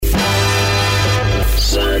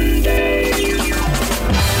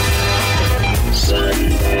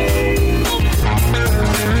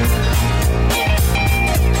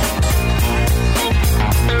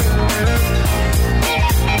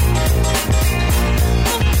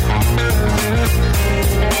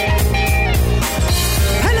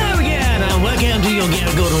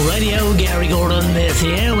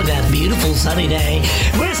sunny day.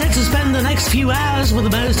 We're set to spend the next few hours with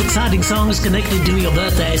the most exciting songs connected to your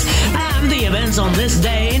birthdays and the events on this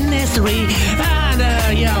day in history. And,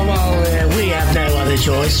 we have no other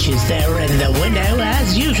choice. She's there in the window,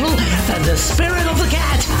 as usual, the spirit of the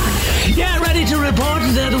cat. Yeah, ready to report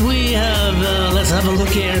that we have, let's have a look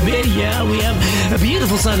here. Yeah, we have a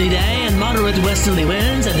beautiful sunny day and moderate westerly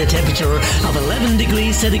winds and a temperature of 11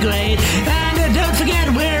 degrees centigrade. And don't forget,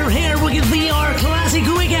 we're here with your classic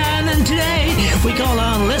weekend. And today, we call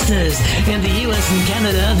on listeners in the US and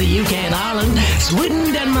Canada, the UK and Ireland,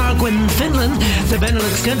 Sweden, Denmark and Finland, the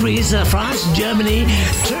Benelux countries, France, Germany,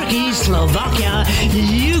 Turkey, Slovakia,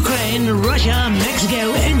 Ukraine, Russia,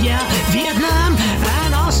 Mexico, India, Vietnam,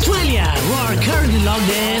 and Australia, who are currently logged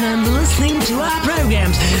in and listening to our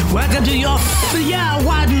programs. Welcome to your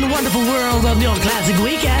wide and wonderful world of your classic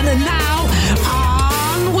weekend. And now,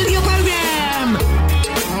 on with your program.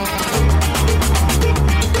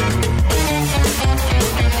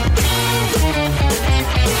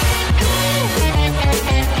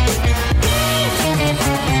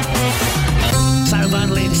 So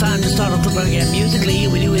finally, it's time to start off the program musically.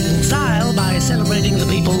 We do it in style by celebrating the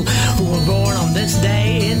people who were born on this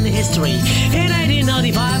day in history. In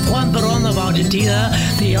 1895, Juan Perón of Argentina,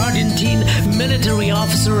 the Argentine military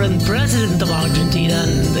officer and president of Argentina,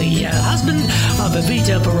 and the husband of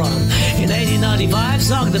Evita Perón. In 1895,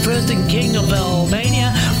 Zog I and King of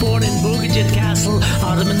Albania, born in Burgjet Castle,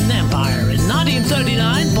 Ottoman Empire. In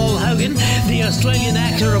 1939, Paul Hogan, the Australian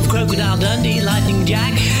actor of Crocodile Dundee, Lightning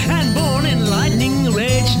Jack, and born in Lightning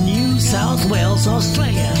Ridge, New South Wales,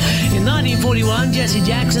 Australia. In 1941, Jesse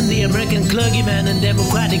Jackson, the American clergyman and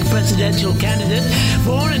Democratic presidential candidate,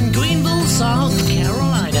 born in Greenville, South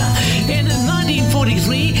Carolina. In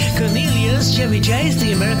 1943, Cornelius Chevy Chase,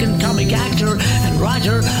 the American comic actor and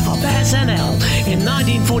writer of SNL. In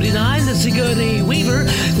 1949, the Sigourney Weaver,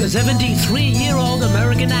 the 73-year-old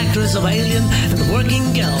American actress of Alien and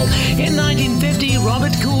Working Girl. In 1950,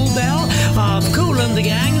 Robert Kool Bell of Kool and the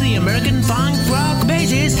Gang, the American punk rock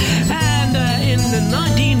bassist. And in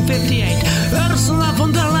 1958, Ursula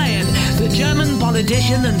von der Leyen, the German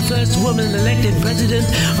politician and first woman elected president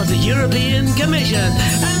of the European Commission.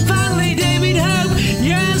 And finally, David Hope,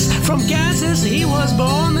 yes, from Kansas. He was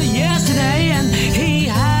born yesterday and he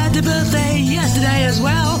had a birthday yesterday as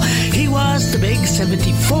well. He was the big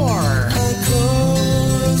 74. I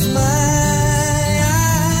close my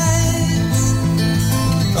eyes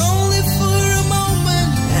only for a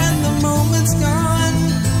moment and the moment's gone.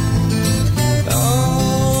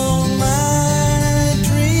 All my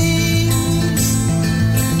dreams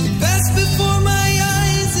pass before my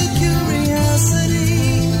eyes, a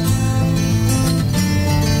curiosity,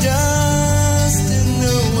 dust in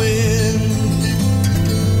the wind.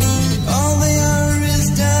 All they are is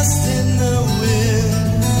dust in the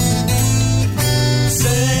wind.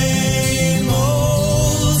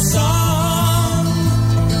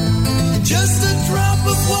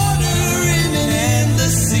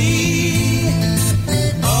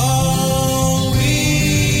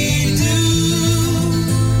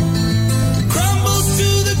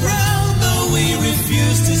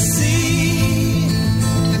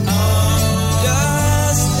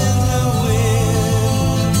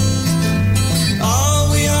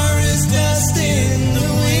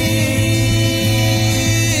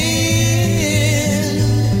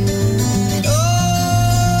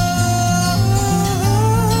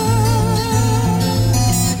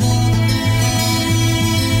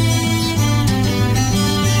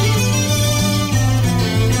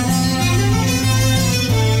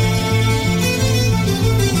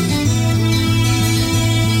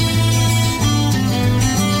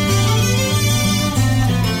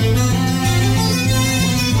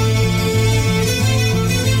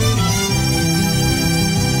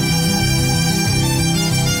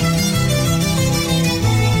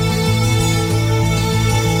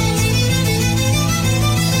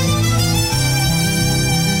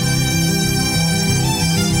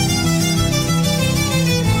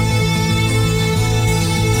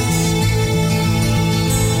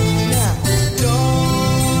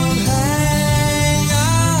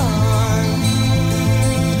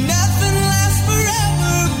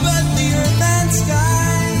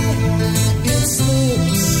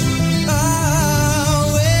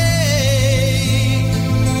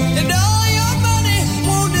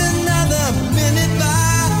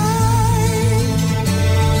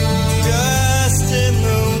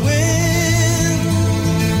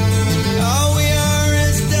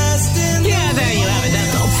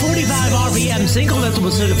 single that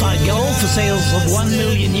was certified gold for sales of 1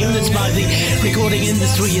 million units by the Recording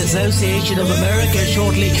Industry Association of America.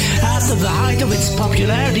 Shortly after the height of its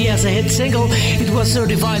popularity as a hit single, it was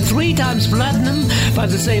certified 3 times platinum by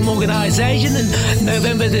the same organization in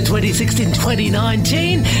November the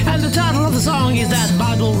 2016-2019. And the title of the song is that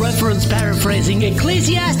Bible reference paraphrasing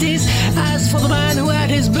Ecclesiastes. As for the man who had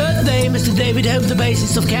his birthday, Mr. David Hope, the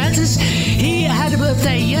bassist of Kansas, he had a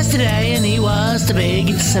birthday yesterday and he was the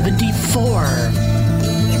big 74.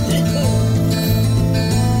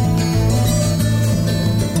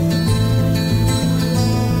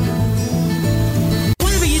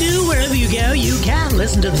 You can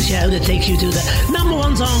listen to the show that takes you to the number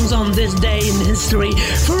 1 songs on this day in history.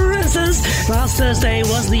 For instance, last Thursday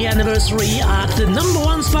was the anniversary of the number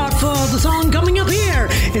 1 spot for the song coming up here.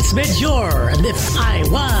 It's Midjor, and If I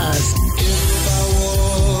Was.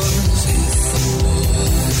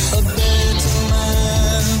 A better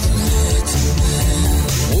man,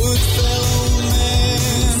 would fellow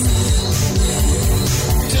man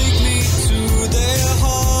take me to their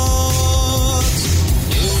hearts?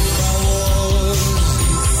 If I was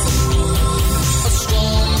a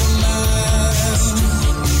stronger man,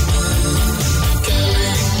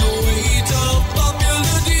 carrying the weight of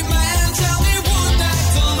popular demand, tell me would that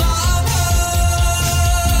love her?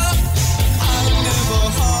 I'd never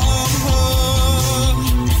harm her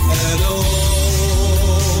at all.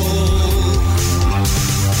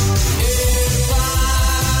 If I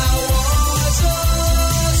was a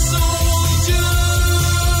soldier,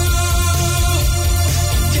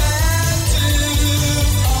 captive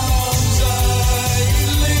arms I'd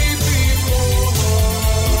lay before her.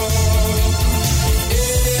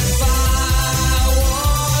 If I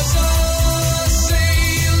was a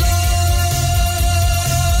sailor,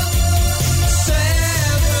 7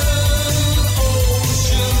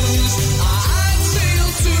 oceans I'd sail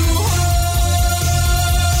to her.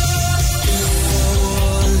 If I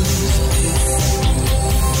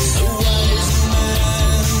was a wise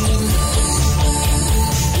man,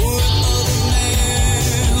 would other men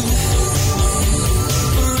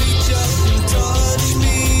reach up and touch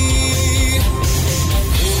me?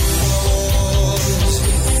 If I was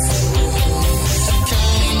a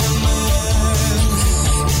kind man,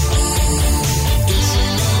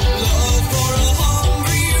 dishing up love for a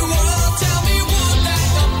hungry world, tell me would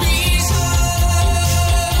that appease her?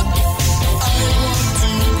 I want to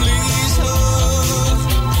please her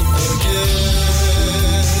again.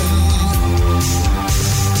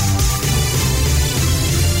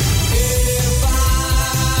 If I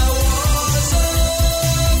was a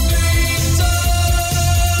painter,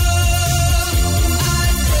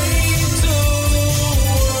 I'd paint a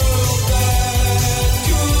world that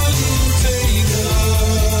couldn't take her.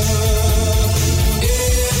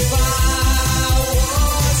 If I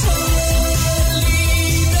was a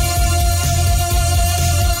leader,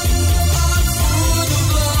 on foot of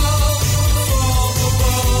love from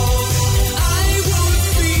above, I would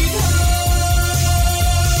feed her.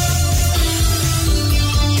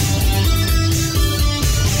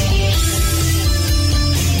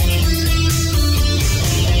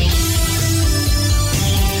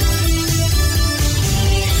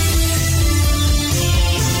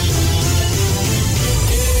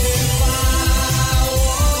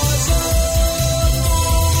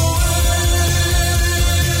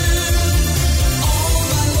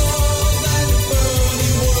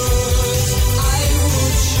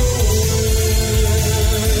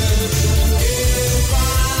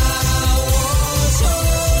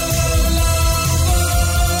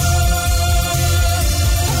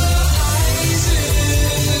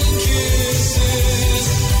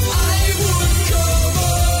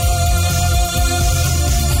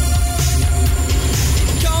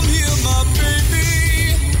 Come here, my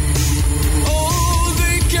baby. Oh,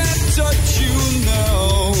 they can't touch you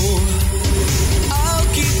now. I'll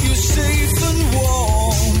keep you safe and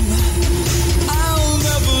warm. I'll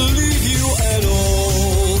never leave you at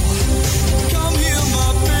all. Come here, my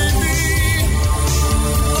baby.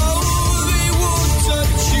 Oh, they won't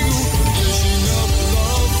touch you. Dishing up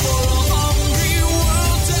love for a hungry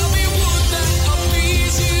world. Tell me, would that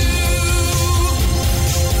appease you?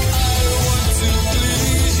 I want to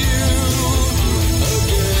please you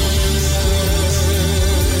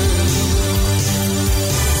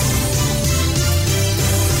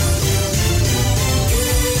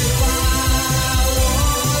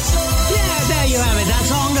Yeah, there you have it. That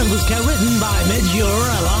song that was co-written by Midjor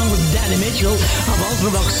along with Danny Mitchell of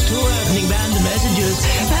Ultravox tour opening band The Messengers,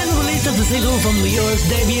 and released as a single from the US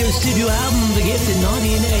debut studio album The Gift in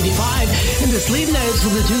 1985 in the sleeve notes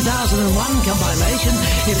for the 2001 compilation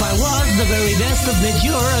If I Was, the very best of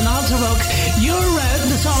Midjor and Ultravox. You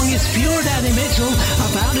is pure Danny Mitchell. I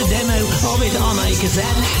found a demo of it on a cassette.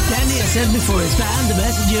 Danny has sent me for his band, The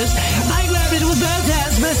Messengers. I grabbed it with both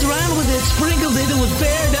hands, messed around with it, sprinkled it with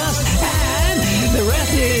fair dust, and the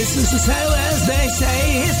rest is, so as they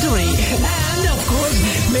say, history. And of course,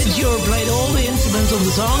 Midshore played all the instruments of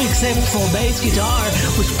the song except for bass guitar,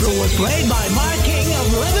 which was played by Mark King of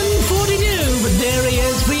 1142. But there he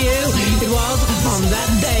is for you. It was on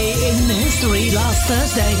that day in history, last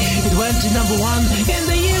Thursday. It went to number 1 in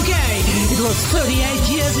the UK. It was 38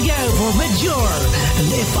 years ago for Midshore.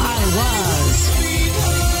 And If I Was.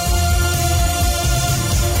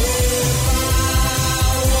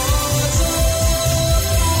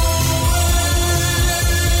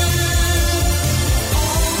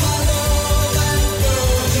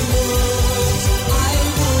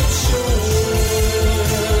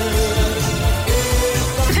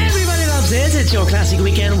 It's your classic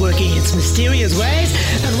weekend working its mysterious ways,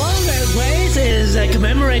 and one of those ways is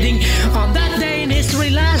commemorating on that day in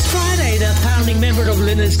history last Friday, the founding member of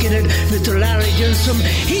Lynyrd Skynyrd, Mr. Larry Johnstrom.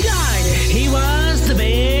 He died. He was the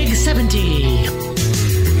big 70.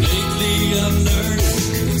 Lately I've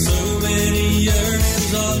learned so many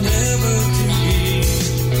years are never to be.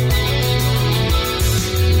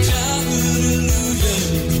 Childhood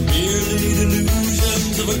illusions, merely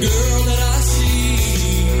delusions of a girl that I see.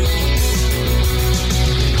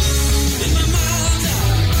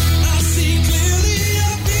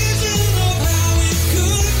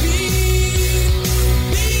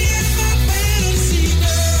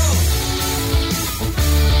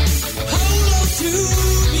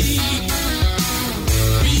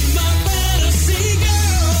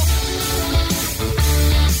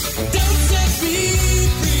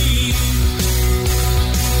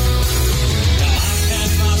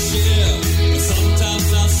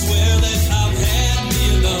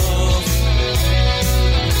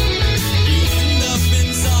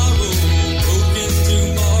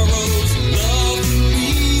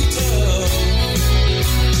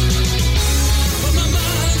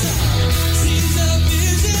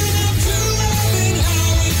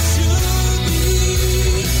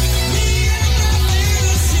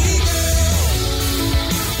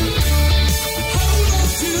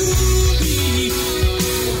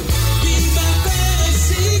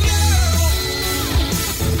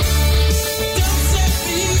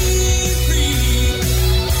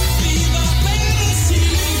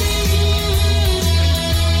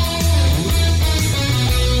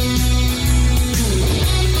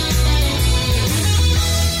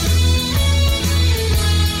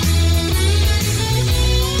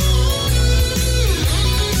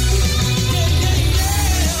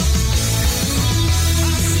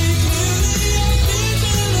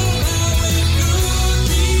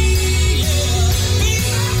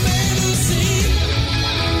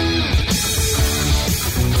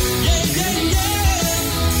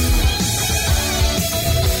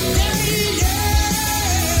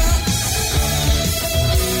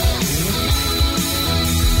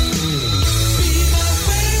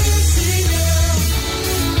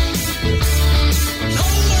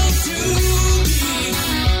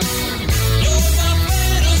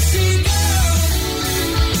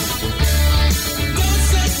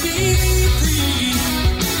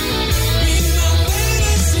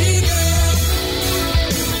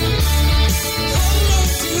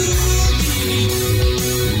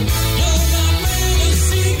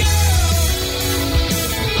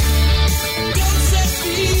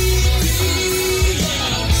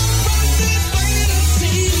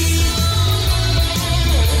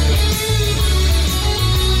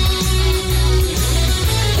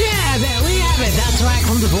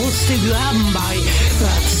 studio album by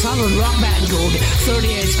that solid rock band called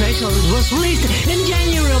 38 Special. It was released in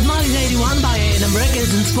January of 1981 by A&M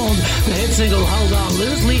Records and spawned the hit single Hold On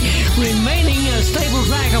Loosely, remaining a staple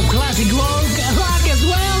track of classic rock as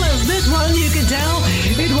well as this one. You can tell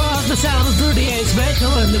it was the sound of 38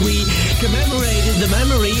 Special, and we commemorated the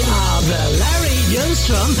memory of Larry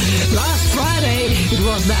Johnstrom. Last Friday, it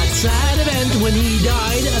was that sad event when he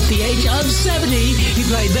died at the age of 70. He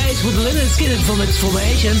played bass with Lynyrd Skynyrd from its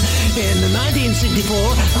formation in 1964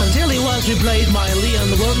 until he was replaced by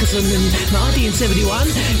Leon Wilkeson in 1971,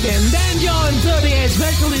 and then joined 38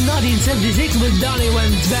 Special in 1976 with Donnie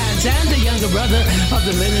Van Sant, the younger brother of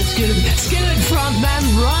the Lynyrd Skynyrd frontman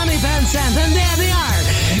Ronnie Van Sant. And there they are.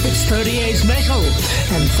 It's 38 Special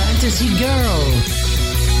and Fantasy Girl.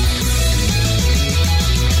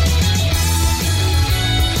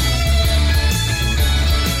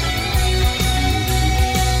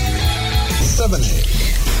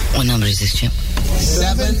 What number is this, Chip?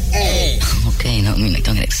 7A. Okay, no, I mean, like,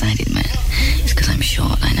 don't get excited, man. It's because I'm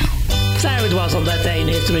short, I know. So it was on that day in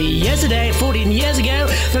history yesterday, 14 years ago,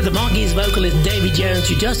 that the Monkees vocalist Davy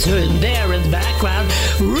Jones, you just heard him there in the background,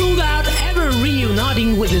 ruled out ever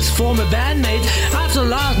reuniting with his former bandmates after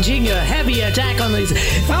launching a heavy attack on his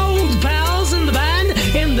old pals in the band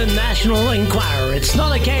in the National Enquirer. It's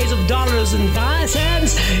not a case of dollars and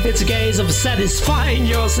cents, it's a case of satisfying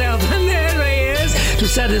yourself, and there he is to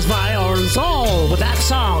satisfy us all with that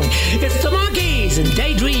song. It's the Monkees and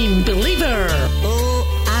Daydream Believer. Oh,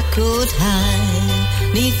 I could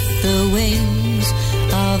hide neath the wings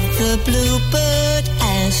of the bluebird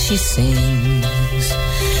as she sings.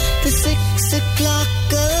 The 6 o'clock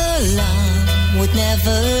alarm would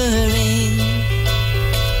never ring,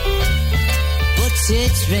 but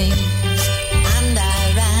it rings and I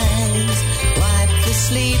rise, wipe the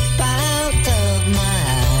sleep out of my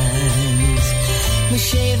eyes. My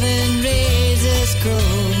shaven razor's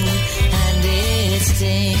cold and it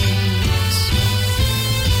stings.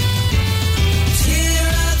 Cheer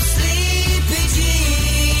up, sleepy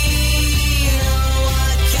Jean. Oh,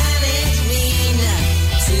 what can it mean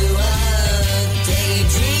to a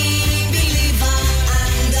daydream believer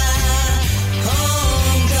and a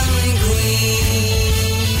homecoming queen?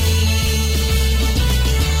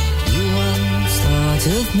 You once thought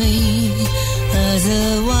of me as a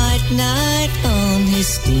white knight on his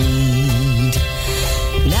steed.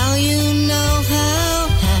 Now you know how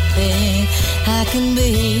happy I can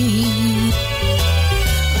be.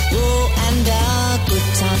 Oh, and our good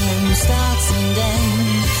time starts and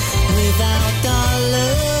ends without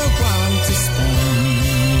dollar one to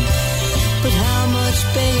spend. But how much,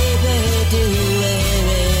 baby, do we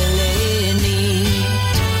really need?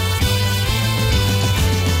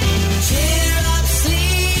 Cheer up,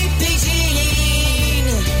 sleepy Jean.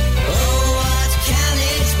 Oh, what can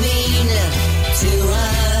it mean to a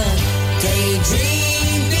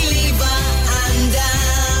daydream believer and a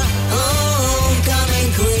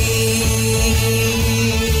homecoming queen?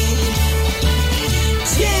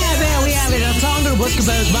 Yeah, there we have it. A song that was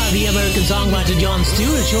composed by the American songwriter Jon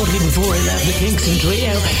Stewart shortly before he left the Kingston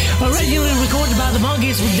Trio. Originally recorded by the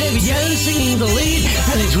Monkees with Davy Jones singing the lead,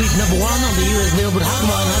 and it reached number 1 on the US Billboard Hot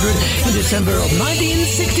 100 in December of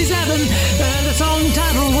 1967. The song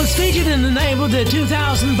title was featured in the name of the 2000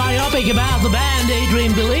 biopic about the band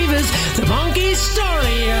Daydream Believers, The Monkees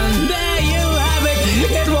Story. And there you have it.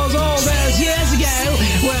 It was all those years ago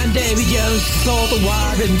when Davy Jones thought the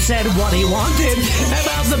word and said what he wanted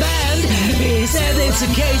about the band. He said it's a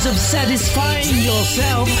case of satisfying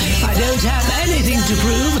yourself. I don't have anything to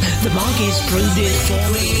prove. The Monkees proved it for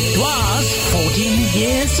me. It was 14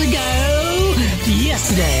 years ago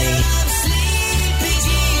yesterday. Sleepy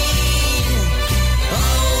Jean.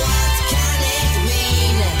 Oh, what can it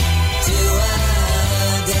mean to a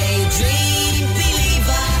daydream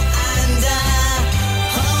believer and a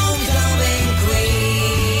homecoming queen?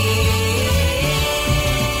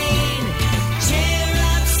 Cheer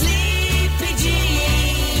up, sleepy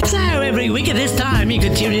Jean. So every week at this time you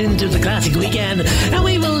can tune in to the Classic Weekend, and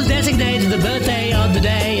we will designate the birthday of the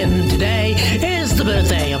day, and today is the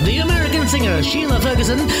birthday of the American singer Sheila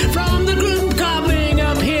Ferguson from the group coming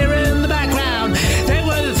up here in the background. They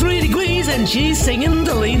were the 3 Degrees, and she's singing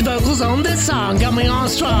the lead vocals on this song. Coming on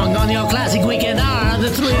strong on your Classic Weekend are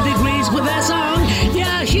the 3 Degrees with their song.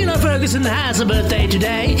 Yeah, Sheila Ferguson has a birthday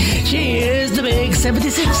today. She is the big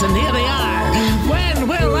 76, and here they are. When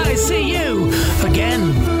will I see you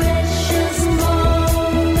again? Precious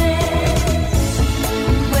moment,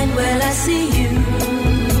 when will I see you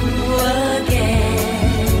again?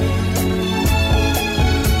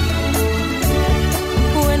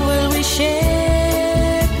 When will we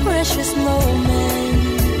share precious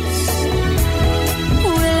moments?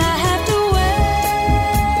 Will I have to wait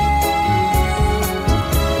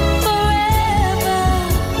forever?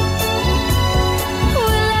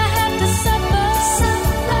 Will I have to suffer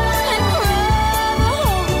and cry the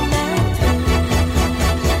whole night through?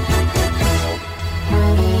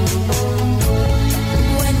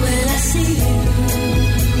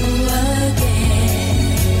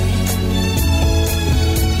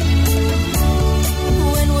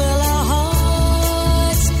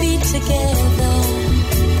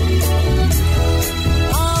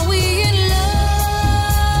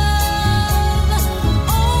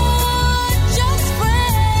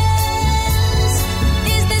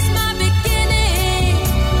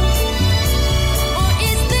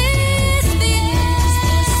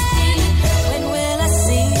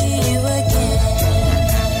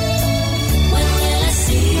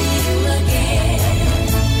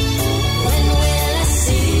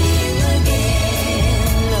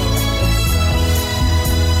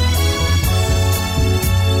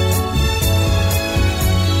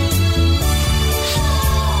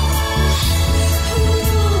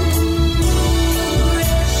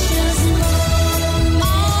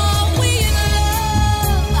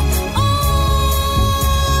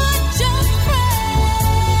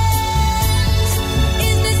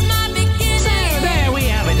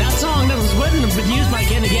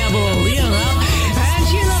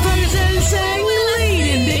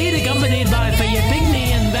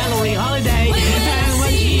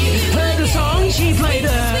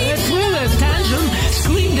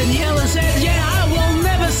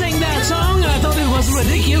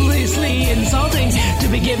 pretty insulting to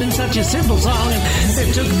be given such a simple song.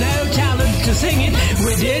 It took no talent to sing it.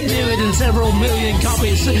 We did do it in several million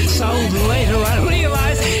copies sold. Later I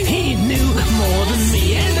realized he knew more than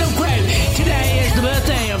me. End of quote. Today is the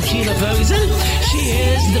birthday of Sheila Ferguson. She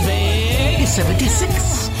is the big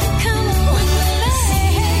 76.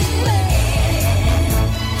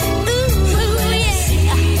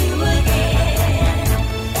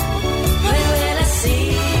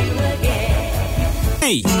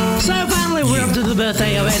 So finally we're up to the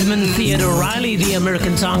birthday of Edmund Theodore Riley, the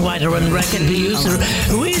American songwriter and record producer,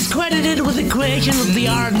 who is credited with the creation of the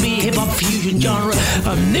R&B hip-hop fusion genre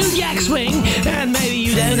of New Jack Swing. And maybe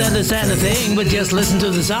you don't understand a thing, but just listen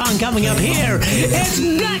to the song coming up here. It's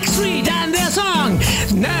Blackstreet and their song,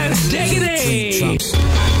 No Diggity.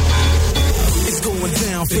 Going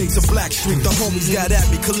down, fades of Blackstreet. The homies got at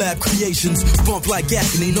me, collab creations. Bump like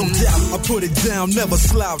agony, no doubt. I put it down, never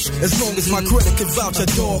slouch. As long as my credit can vouch, a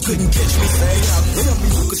dog couldn't catch me. Tell me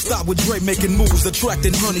who could stop with Dre making moves,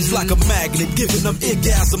 attracting honeys like a magnet, giving them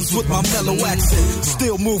orgasms with my mellow accent.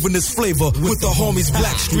 Still moving this flavor with the homies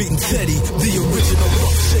Blackstreet and Teddy, the original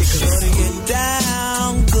rough shakers. Shutting it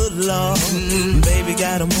down, good lord. Baby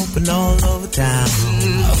got them open all over town.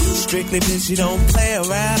 Strictly bitch, you don't play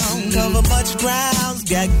around. Cover much grounds,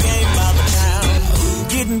 got game by the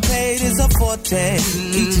pound. Getting paid is a forte,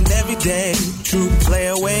 each and every day. True play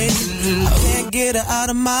away. I can't get her out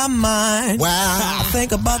of my mind. Wow. I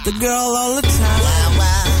think about the girl all the time. Wow,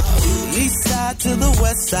 wow. East side to the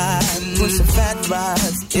west side, pushing fat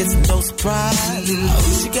rides, it's no surprise.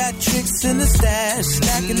 She got tricks in the stash,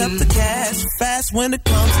 stacking up the cash, fast when it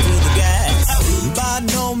comes to the gas. By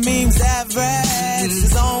no means average,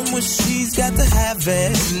 it's on when she's got to have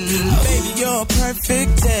it. Baby, you're a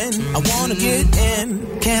perfect 10, I wanna get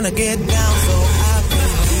in, can I get down so I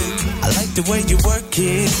can? I like the way you work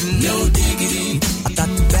it, no diggity. I got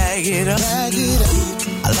to bag it up, bag it up.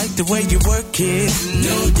 I like the way you work it,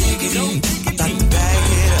 no diggity. I got to bag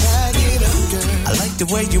it up, bag it up, girl. I like the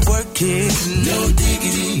way you work it, no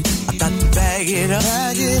diggity. I got to bag it up,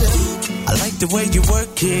 bag it up. I like the way you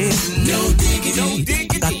work it, no diggity.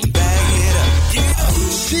 I got to bag it up.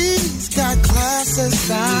 She's got class and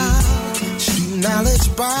style, street knowledge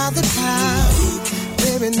by the pound.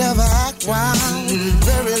 Baby, never act wild,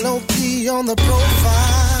 very low key on the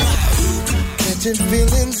profile. Catching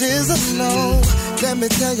feelings is a no. Let me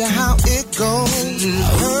tell you how it goes.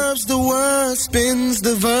 Herbs the word, spins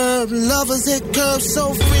the verb. Lovers it curves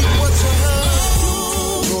so freak what you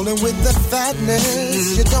heard. Rolling with the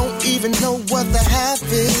fatness, you don't even know what the half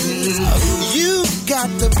is. You got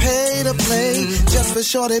to pay to play, just for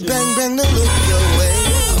shorty bang bang to look your way.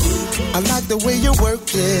 I like the way you work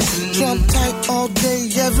it, Trump tight all day,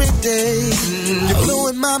 every day. You're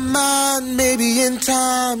blowing my mind, maybe in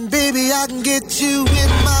time, baby I can get you in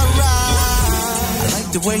my ride. I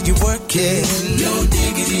like the way you work it, no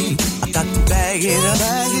diggity. I got to bag it up,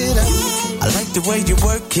 bag it up. I like the way you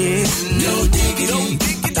work it, no diggity.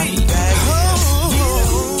 I got to bag it up.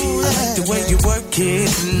 I like the way you work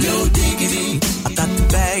it, no diggity. I got to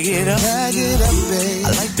bag it up, babe.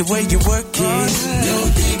 I like the way you work it, no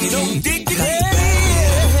diggity. I got to bag it up.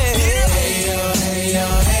 Hey yo, hey yo,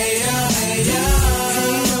 hey yo, hey yo.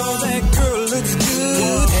 You know that girl looks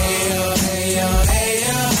good. Hey yo, hey yo, hey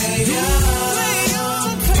yo, hey yo. Play on,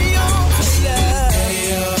 play on, play on. Hey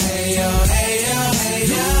yo, hey yo, hey yo, hey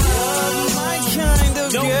yo. You're my kind of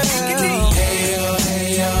girl. Hey yo, hey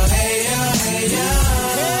yo, hey yo, hey yo.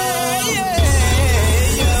 Hey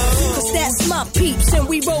yo. 'Cause that's my peeps and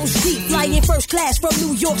we roll deep. Flying first class from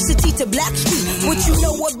New York City to Blackstreet. What you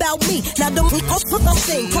know about me? Now don't put up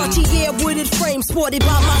thing. Cartier wooded frame sported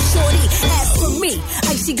by my shorty. As for me,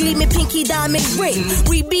 icy gleaming pinky diamond ring.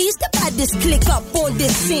 We bees the baddest click up on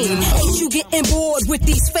this scene. Ain't you getting bored with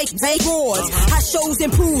these fake awards? High shows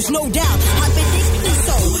improves, no doubt. I've been thinking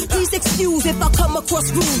so. Please excuse if I come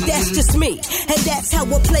across rude. That's just me, and that's how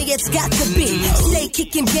a player's got to be. Stay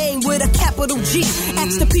kicking game with a capital G.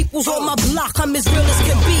 Ask the peoples on my block, I'm as real as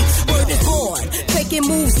can be. Word is born. Faking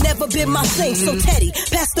moves never been my thing. So Teddy,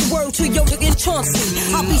 pass the word to your nigga Chauncey.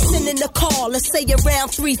 I'll be sending the call, let's say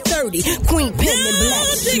around 3:30. Queen Pen and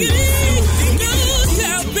Blackstreet.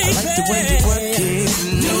 I like the way you work it,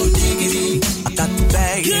 no diggity. I got to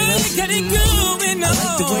bag it up. I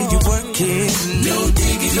like the way you work it, no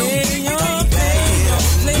diggity. I got to bag it up.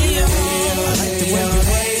 I like the way you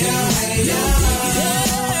work it, no diggity. I got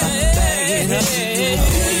to bag it up.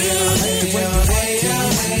 I like the way you work it, no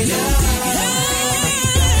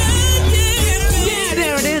Yeah,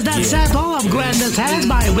 there it is, that sample of Grandest Hands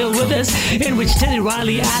by Will Withers. in which Teddy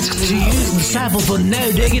Riley asked to use the sample for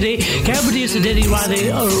No Diggity. Co-producer Teddy Riley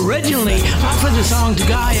originally offered the song to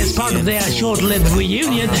Guy as part of their short-lived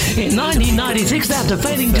reunion in 1996 after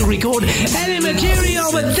failing to record any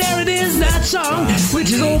material, but there it is, that song,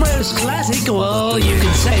 which is almost classic. Well, you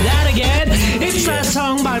can say that again. It's that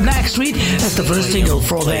song by Blackstreet. That's the first single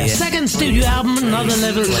for their second studio album, Another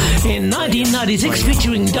Level, in 1996,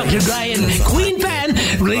 featuring Dr. Dre and Queen Fan,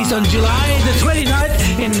 released on July the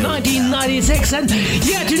 29th in 1996. And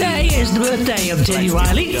yeah, today is the birthday of Teddy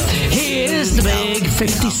Riley. Here's the big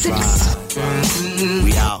 56.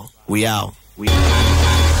 We out.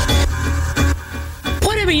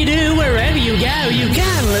 Whatever you do, wherever you go, you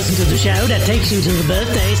can listen to the show that takes you to the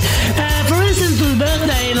birthdays. For instance, the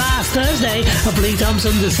birthday last Thursday of Lee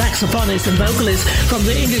Thompson, the saxophonist and vocalist from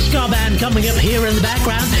the English ska band, coming up here in the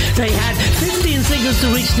background. They had 15 singles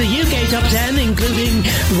to reach the UK top 10, including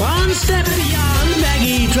One Step Beyond,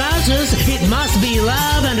 Baggy Trousers, It Must Be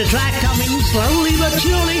Love, and a track coming slowly but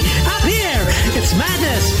surely up here. It's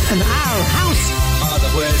Madness and Our House.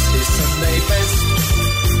 Father wears his Sunday best.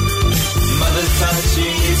 Mother's tired, she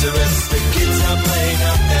needs a rest. The kids are playing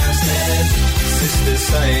up downstairs. Sister's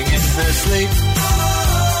saying in her sleep.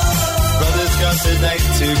 Brother's got a date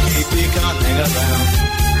to keep, he can't hang around.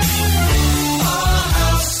 Our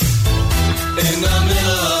house in the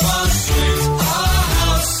middle of our street. Our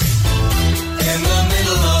house in the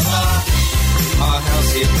middle of our house.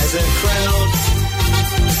 It has a crowd.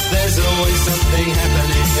 There's always something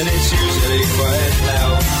happening, and it's usually quite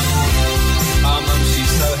loud. Our mum,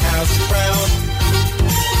 she's so house proud.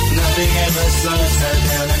 Nothing ever slows her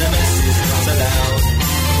down, and a mess is not allowed.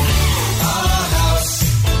 Our house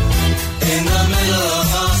in the middle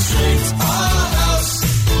of our street. Our house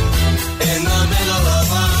in the middle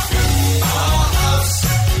of our house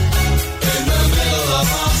in the middle of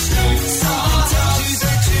our street. Someone tells you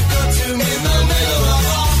that you've got to in the middle of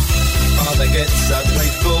our. Father gets up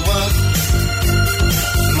late for work.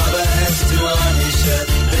 Mother has to iron his shirt.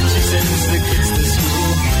 Then she sends the kids to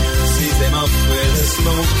school. Sees them off with a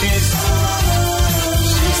small kiss.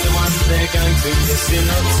 She's the one they're going to miss in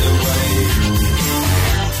lots of ways.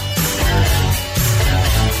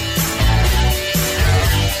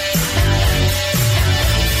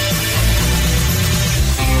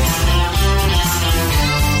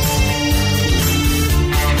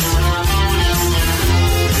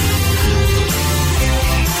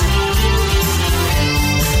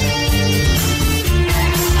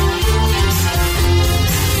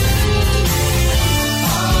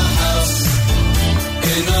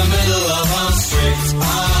 In the middle of our street,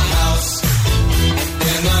 our house.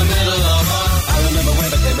 In the middle of our. I remember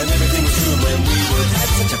when I came and everything was true, when we would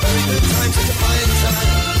have such a very good time, such a fine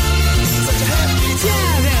time, such a happy time.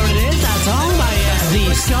 Yeah, there it is. That song by the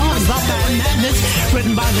ska and pop band Madness,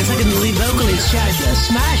 written by the second lead vocalist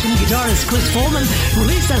Smash and guitarist Chris Foreman,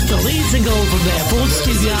 released as the lead single from their fourth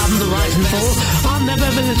studio album, The Rise and Fall, on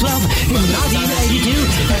November the 12th in 1982,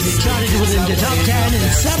 and it charted within the top 10 in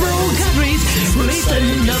several countries. Released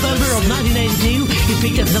in November of 1982, it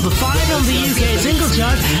peaked at number 5 on the UK single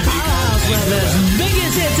chart. Our House were the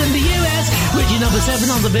biggest hits in the US, reaching number 7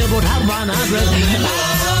 on the Billboard Hot 100. And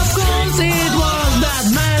of course, it was that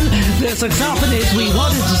man, the saxophonist we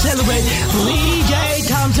wanted to celebrate, Lee J.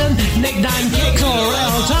 Thompson, nicknamed Kicks or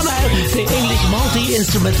El Tomo, the English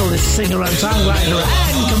multi-instrumentalist, singer and songwriter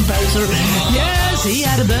and composer. Yes, he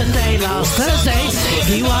had a birthday last Thursday.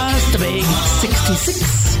 He was the big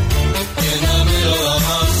 66. In the middle of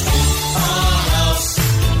our street, our house.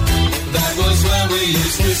 That was where we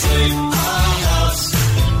used to sleep. Our house.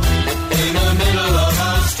 In the middle of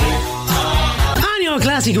our street. On your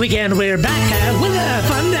classic weekend, we're back with a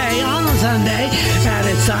fun day on a Sunday, and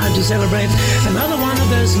it's time to celebrate another one of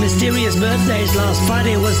those mysterious birthdays. Last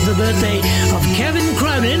Friday was the birthday of Kevin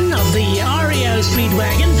Cronin of the REO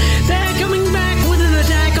Speedwagon. They're coming back with an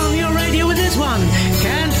attack on your radio with this one.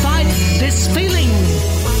 Can't fight this feeling.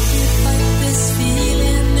 This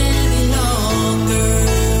feeling any longer,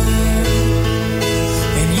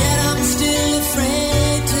 and yet I'm still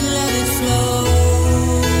afraid to let it flow.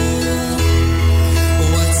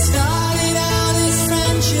 What started out as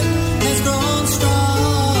friendship has grown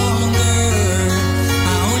stronger.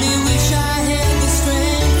 I only wish I had the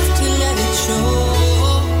strength to let it show.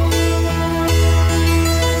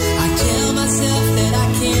 I tell myself that I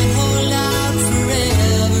can't hold out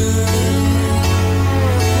forever.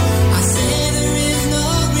 I say there is no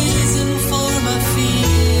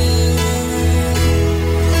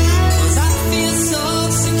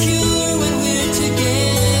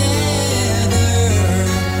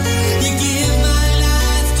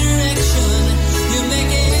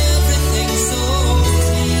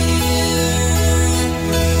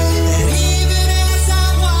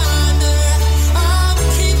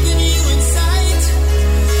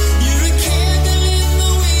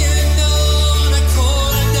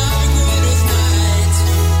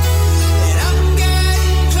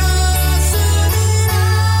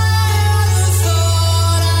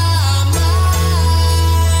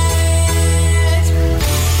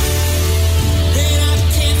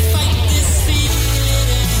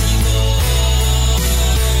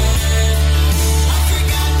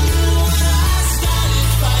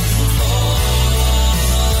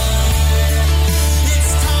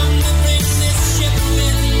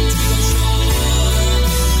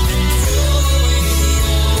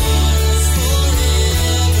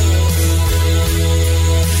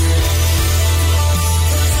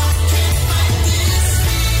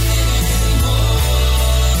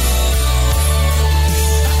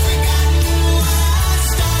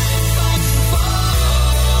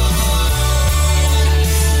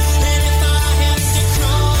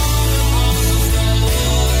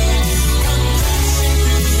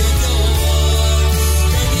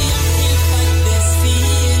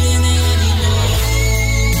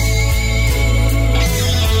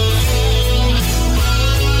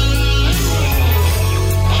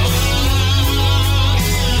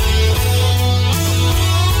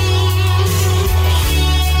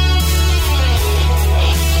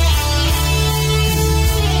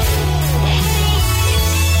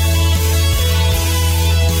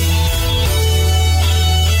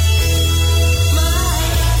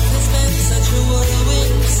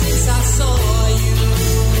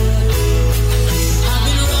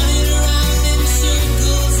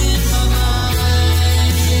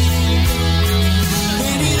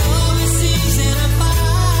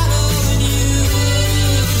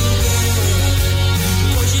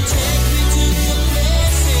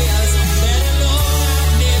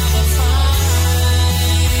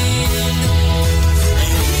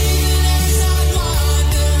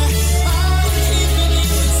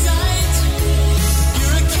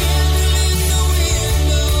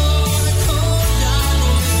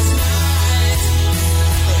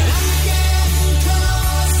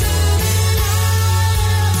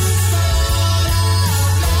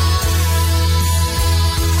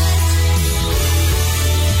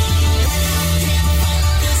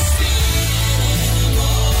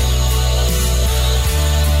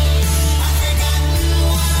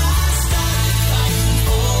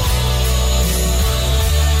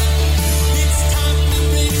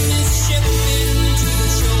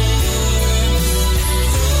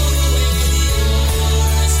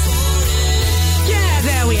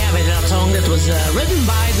there we have it, a song that was written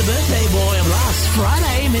by the birthday boy of last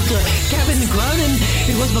Friday, Mr. Kevin Cronin.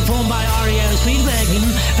 It was performed by REO Speedwagon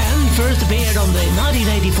and first appeared on the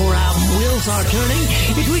 1984 album Wheels Are Turning.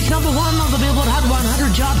 It reached number 1 on the Billboard Hot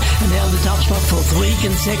 100 chart and held the top spot for 3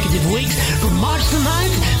 consecutive weeks from March the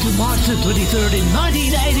 9th to March the 23rd in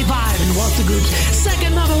 1985 and was the group's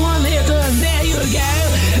second number 1 hit. And there you go.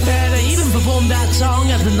 And they even performed that song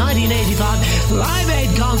at the 1985 Live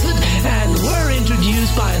Aid concert and were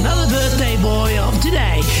introduced by another birthday boy of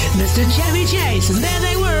today, Mr. Chevy Chase. And there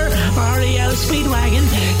they were, REO Speedwagon.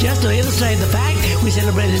 Just to illustrate the fact, we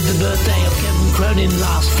celebrated the birthday of Kevin Cronin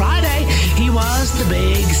last Friday. He was the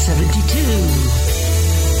big 72.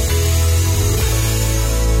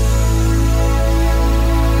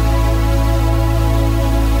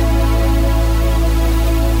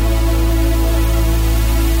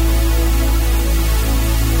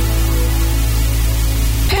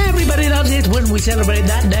 Everybody loves it when we celebrate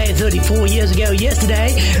that day 34 years ago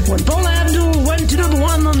yesterday when Paula Abdul went to number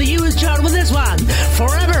 1 on the US chart with this one,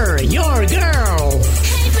 Forever Your Girl.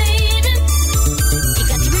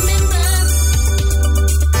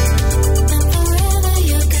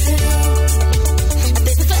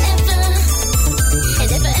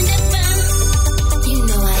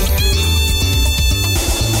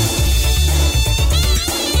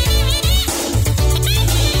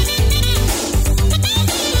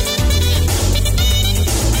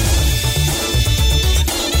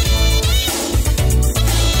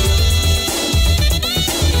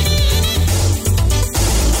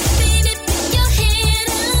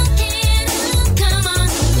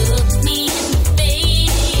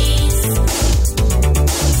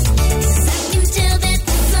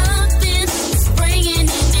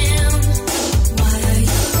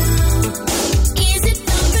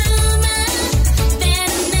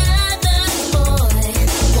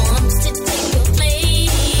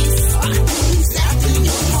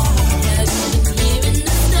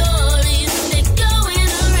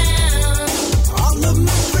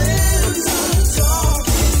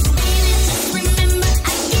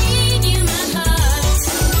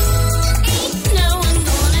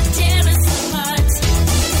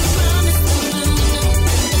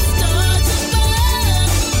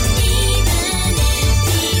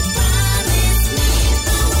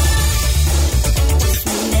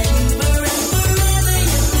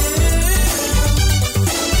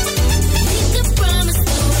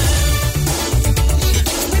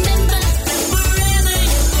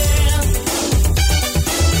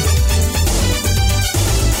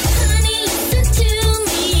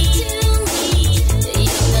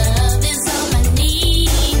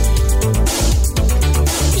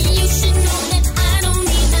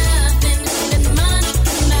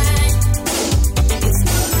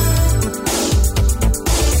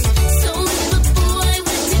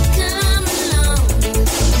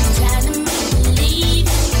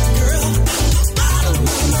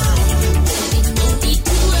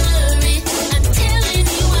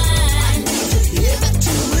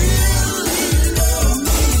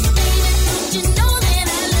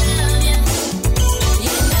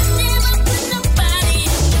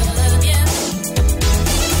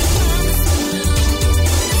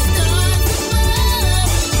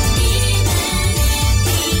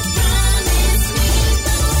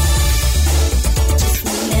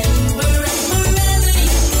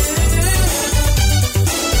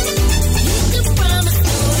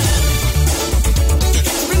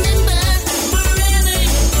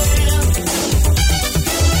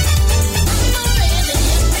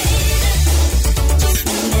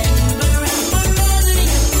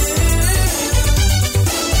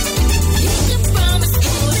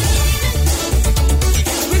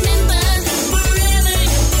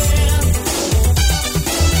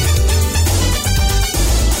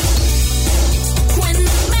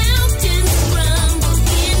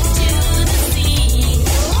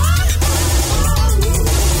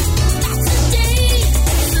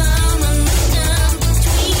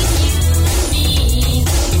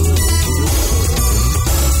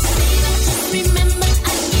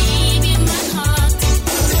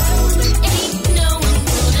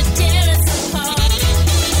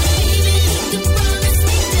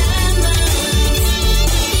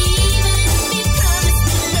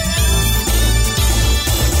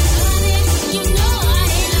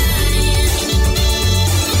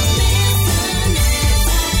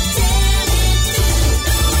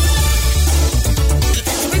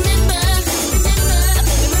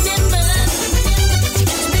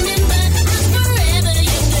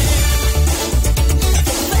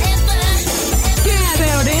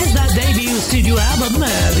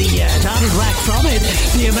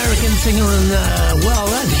 singer and,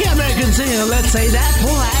 might say that,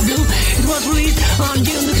 Paul Abdul. It was released on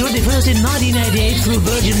June the 21st in 1988 through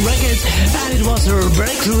Virgin Records, and it was her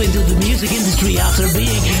breakthrough into the music industry after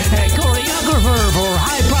being a choreographer for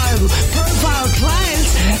high-profile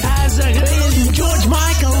clients as George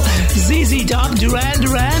Michael, ZZ Top, Duran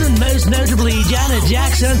Duran, and most notably Janet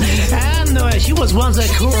Jackson. And she was once a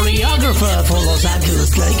choreographer for Los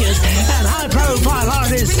Angeles Lakers and high-profile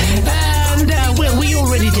artist. And well, we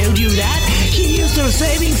already told you that. She used her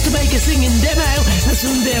savings to make a singing demo, and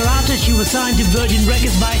soon thereafter she was signed to Virgin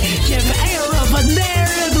Records by Jeff Ayeroff, and there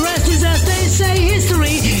the rest is, as they say,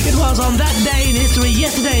 history. It was on that day in history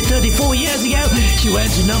yesterday, 34 years ago, she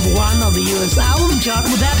went to number 1 on the US album chart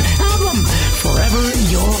with that album, Forever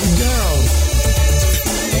Your Girl.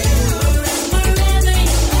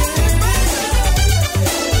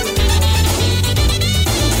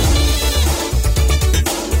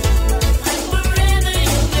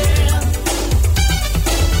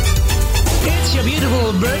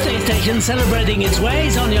 Birthday station celebrating its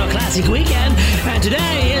ways on your classic weekend, and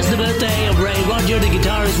today is the birthday of Ray Roger, the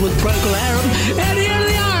guitarist with Procol Harum, and here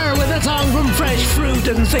they are with a song from Fresh Fruit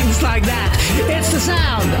and things like that. It's the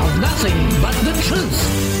sound of nothing but the truth.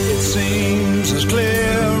 It seems as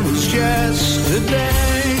clear as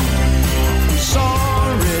yesterday. We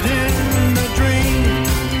saw it in a dream.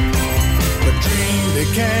 The dream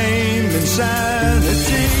became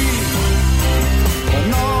insanity.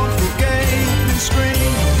 An awful gaping scream.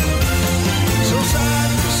 So sad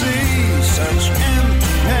to see such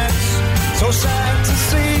emptiness. So sad to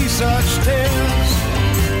see such tears.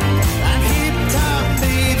 And heaped up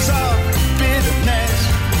leaves of bitterness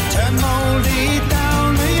turn moldy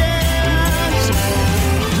down the years.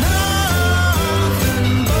 Nothing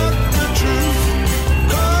but the truth.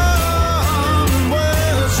 Common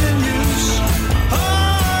words in use.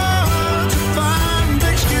 Hard to find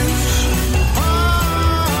excuse.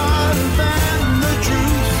 Harder than the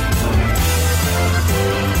truth.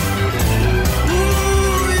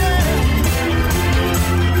 Ooh, yeah.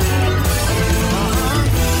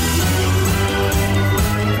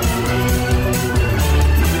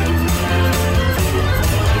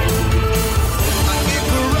 I get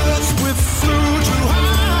corrupts with flew too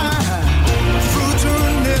high, flew too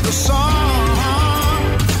near the sun.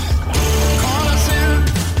 Caught us in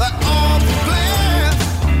that awful glare.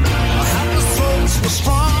 I had the souls were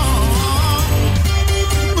strong.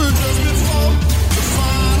 But just before the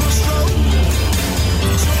final stroke,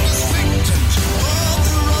 took us victims of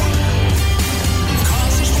the road.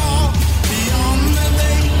 Cause us fall beyond the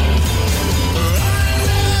day. I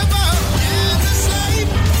never am the same.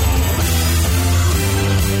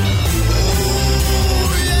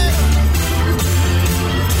 Oh yeah.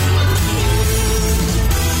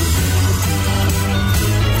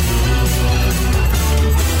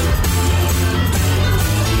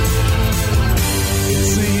 It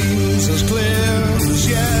seems as clear as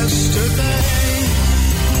yesterday.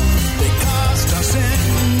 They cast us in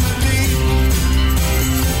the deep.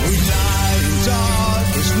 We lie in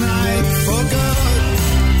darkest night for good.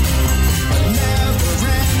 A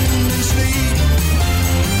never-ending sleep.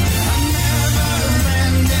 A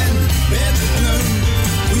never-ending bitter gloom.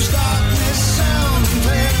 Whose darkness sound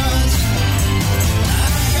clears.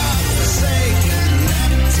 I've got forsaken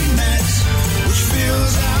emptiness, which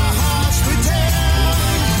fills our hearts with tears.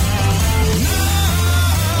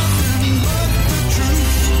 Nothing but the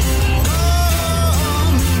truth.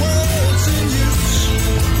 Common words in use.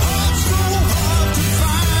 Hearts so hard to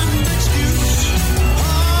find excuse.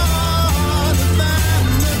 Harder than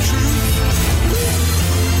the truth.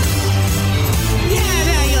 Yeah,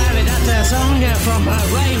 there you have it. That's a song from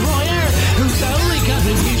Ray Royer, whose only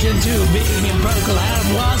contribution to being in Procol Harum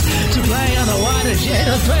was to play on a wider shade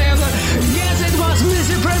of pale. Yes, it was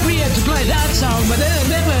misappropriate to play that song, but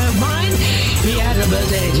never mind. He had a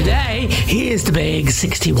birthday today. He is the big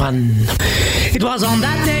 61. It was on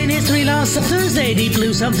that day in history last Thursday, Deep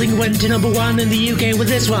Blue Something went to number 1 in the UK with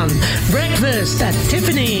this one, Breakfast at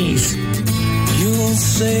Tiffany's. You'll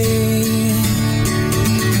say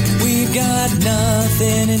we've got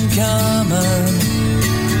nothing in common,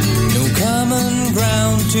 no common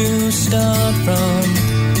ground to start from,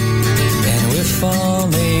 and we're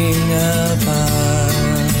falling apart.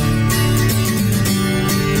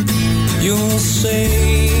 You'll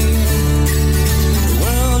say the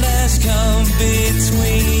world has come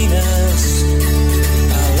between us,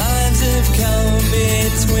 our lines have come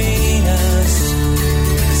between us.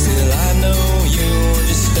 Still I know you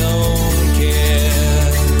just don't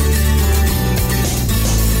care.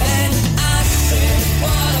 And I said,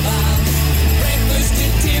 what about breakfast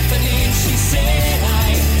at Tiffany? She said,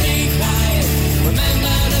 I think I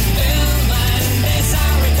remember the film, and as I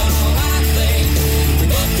recall, I think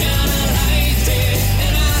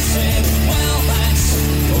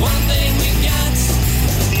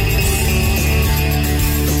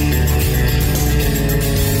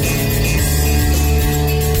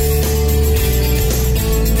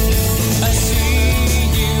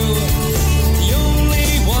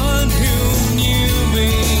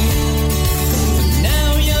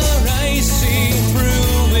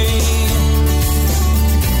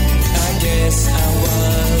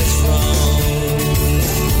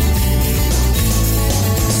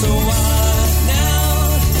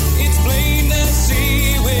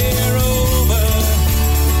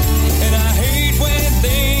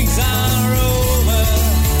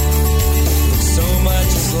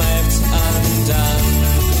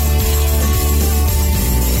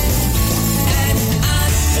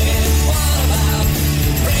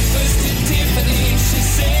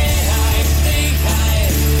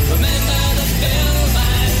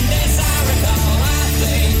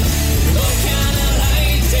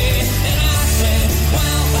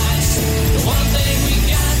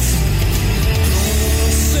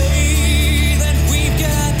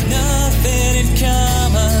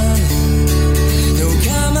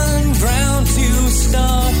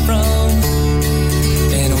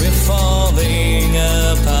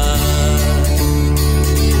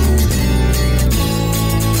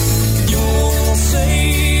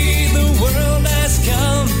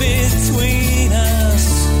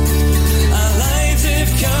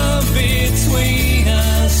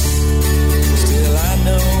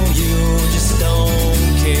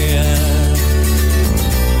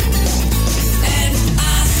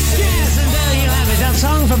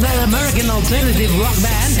from that American alternative rock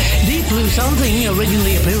band, Deep Blue Something,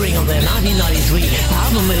 originally appearing on their 1993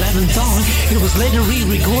 album 11th Song. It was later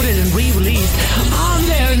re-recorded and re-released on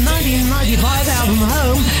their 1995 album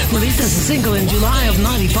Home, released as a single in July of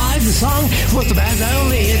 95. The song was the band's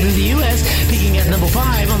only hit in the US, peaking at number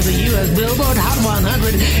 5 on the US Billboard Hot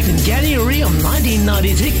 100 in January of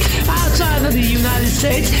 1996. Outside of the United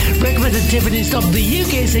States, Breakfast at Tiffany's topped the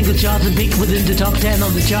UK single charts and peaked within the top 10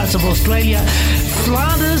 on the charts of Australia,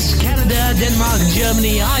 Flanders, Canada, Denmark,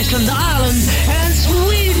 Germany, Iceland, Ireland, and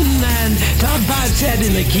Sweden. And Todd Pipe said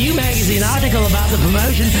in the Q magazine article about the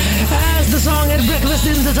promotion, as the song had breakfast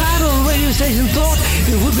in the title, the radio station thought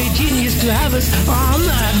it would be genius to have us on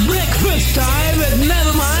at breakfast time, but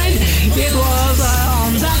never mind. It was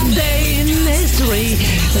on that day in history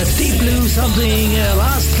that Deep Blue Something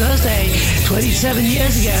last Thursday, 27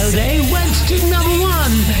 years ago, they went to number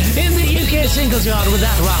 1 in the UK single chart with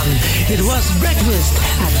that run. It was Breakfast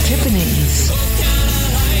at Tiffany's.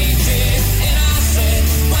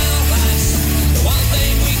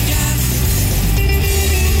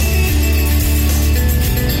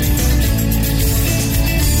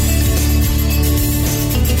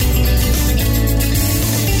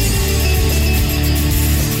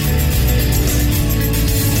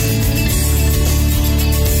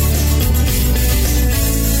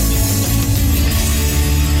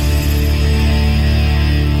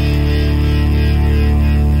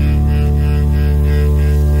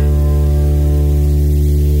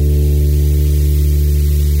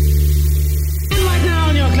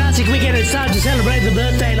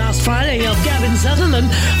 Friday of Gavin Sutherland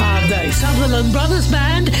of the Sutherland Brothers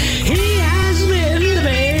Band. He has been the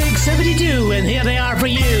big 72, and here they are for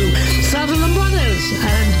you, Sutherland Brothers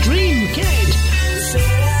and Dream Kid. They said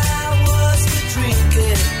I was the dream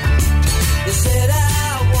kid. They said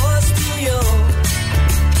I was too young.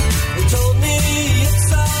 They told me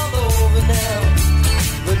it's all over now,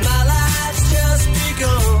 but my life's just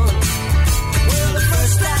begun. Well, the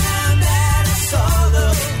first time that I saw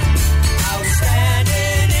them, I was standing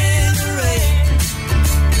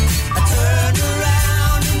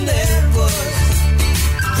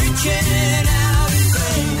reaching out in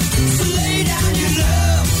vain. So lay down your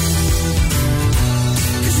love,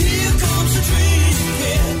 'cause here comes the dream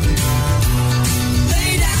kid.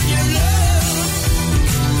 Lay down your love,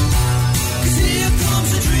 'cause here comes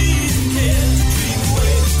the dream kid. Dream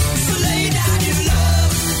away. So lay down your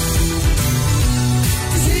love,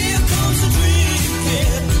 'cause here comes the dream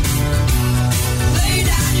kid. Lay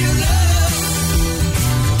down your love,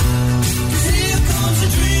 'cause here comes the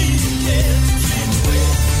dream kid. Dream away.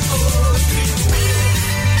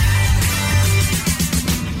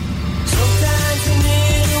 Sometimes you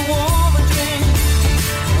need a warmer drink,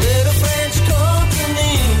 a little French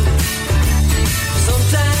company.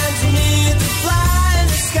 Sometimes you need to fly in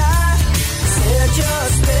the sky, instead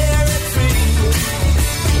just bear it free.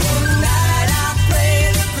 One night I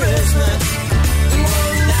played the prisoner, and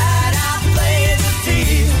one night I played the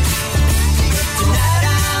thief. But tonight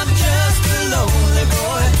I'm just a lonely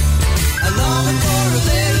boy, I'm longing for a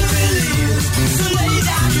little relief. So lay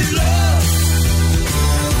down your love,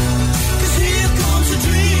 'cause here comes a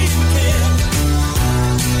dream kid.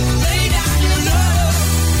 Lay down your love,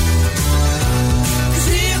 'cause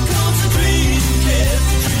here comes a dream kid.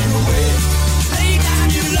 Dream away. Lay down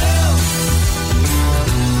your love,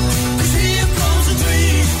 'cause here comes a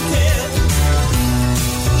dream kid.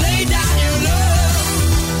 Lay down your love.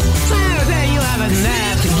 So there you have it now,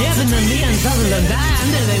 Gavin and Ian Sutherland Band.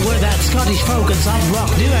 They were that Scottish folk and soft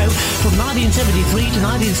rock duo from 1973 to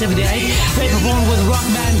 1978. They performed with rock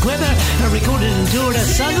band Quiver and recorded and toured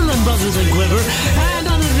as Sutherland Brothers and Quiver. And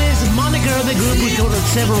under this moniker, the group recorded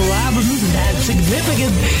several albums and had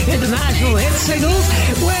significant international hit singles,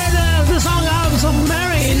 with the song Arms of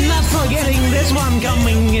Mary, not forgetting this one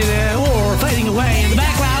coming or fading away in the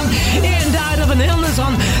background. Ian died of an illness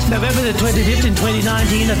on November the 25th in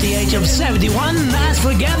 2019 at the age of 71. As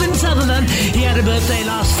for Gavin Sutherland, he had a birthday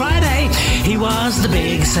last Friday. He was the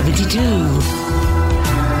big 72.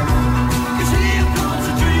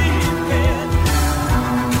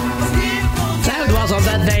 So it was on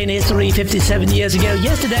that day in history 57 years ago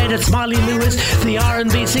yesterday that Smiley Lewis, the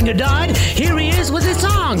R&B singer, died. Here he is with his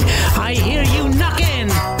song, I Hear You Knockin'.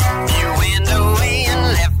 You went away and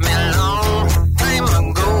left me long time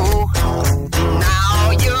ago.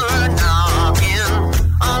 Now you're knocking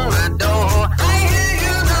on my door. I hear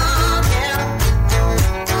you knocking,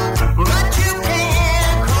 but you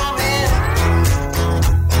can't come in.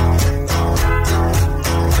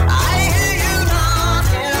 I hear you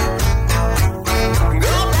knocking,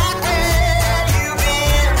 go back where you've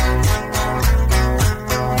been.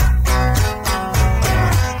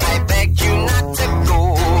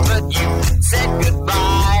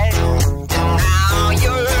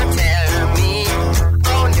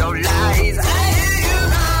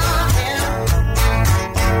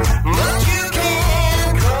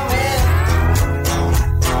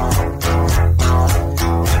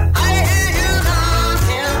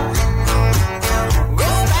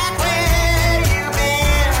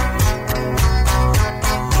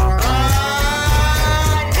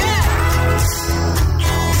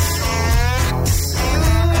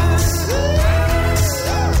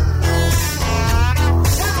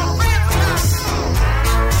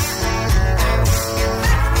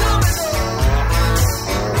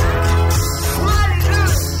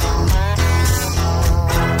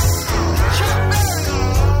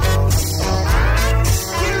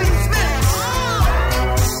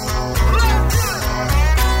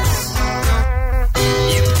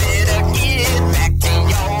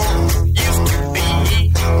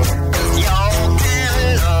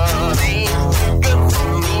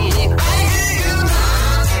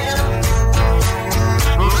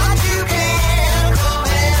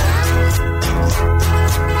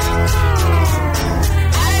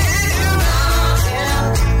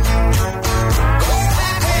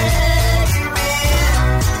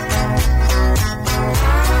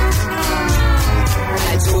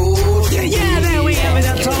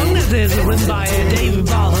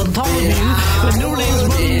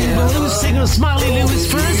 singer Smiley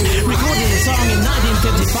Lewis first recorded the song in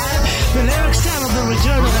 1955. The lyrics tell of the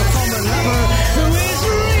return of a former lover who is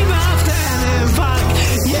rebuffed and in funk.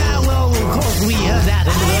 Yeah, well, of course, we heard that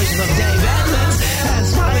in the version of Dave Edmonds. And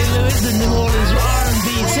Smiley Lewis, the New Orleans R&B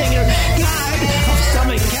singer, died of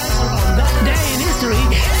stomach cancer on that day in history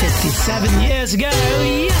 57 years ago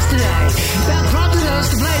yesterday. That prompted us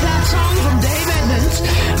to play that song from Dave Edmonds,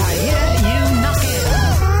 I Hear You Knocking.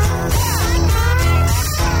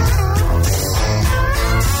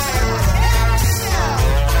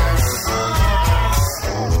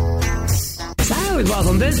 It was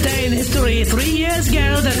on this day in history 3 years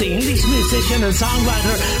ago that the English musician and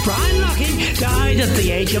songwriter Brian Lockey died at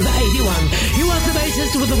the age of 81. He was the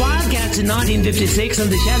bassist with the Wildcats in 1956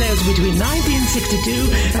 and the Shadows between 1962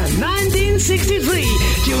 and 1963.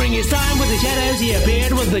 During his time with the Shadows, he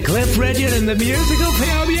appeared with the Cliff Richard in the musical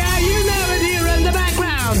film, yeah, you know it here in the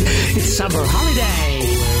background. It's Summer Holiday.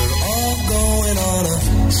 We're all going on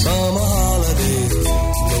a summer holiday.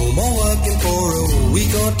 No more working for a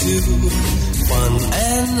week or two. Fun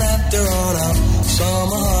and laughter on our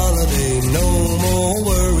summer holiday. No more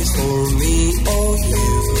worries for me or you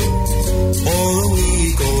for a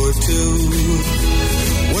week or two.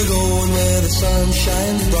 We're going where the sun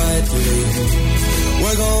shines brightly.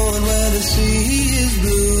 We're going where the sea is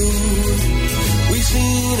blue. We've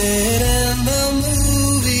seen it in the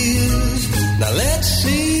movies. Now let's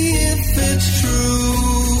see if it's true.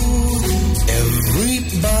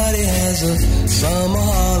 Everybody has a summer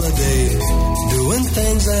holiday, doing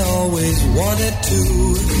things they always wanted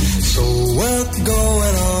to. So we're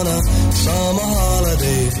going on a summer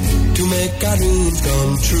holiday to make our dreams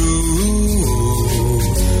come true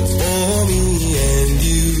for me and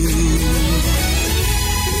you.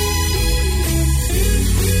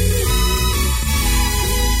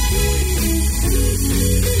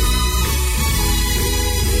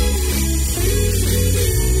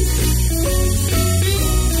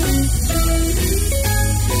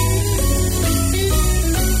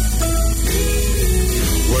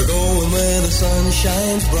 Where the sun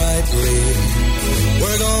shines brightly.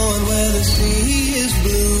 We're going where the sea is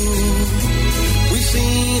blue. We've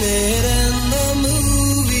seen it in the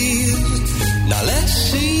movies. Now let's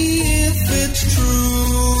see if it's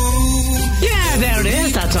true. Yeah, there it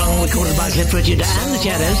is. That song recorded by Cliff Richard and the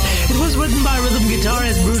Shadows. It was written by rhythm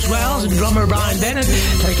guitarist Bruce Wells and drummer Brian Bennett,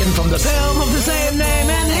 taken from the film of the same name.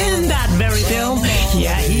 And in that very film,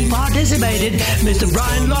 yeah, he participated, Mr.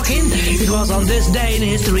 Brian Loughlin. It was on this day in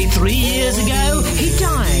history 3 years ago he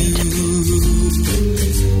died.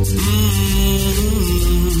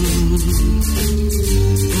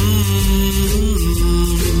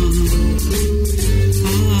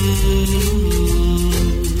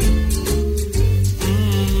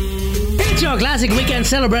 Classic weekend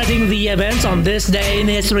celebrating the events on this day in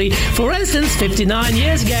history. For instance, 59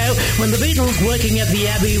 years ago, when the Beatles, working at the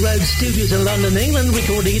Abbey Road Studios in London, England,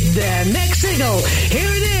 recorded their next single. Here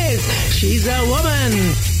it is, She's a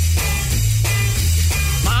Woman.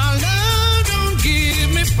 My love don't give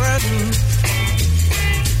me presents.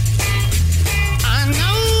 I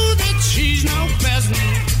know that she's no peasant.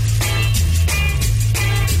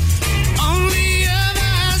 Only other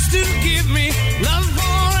has to give me love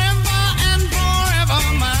forever.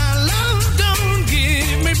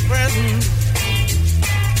 Present.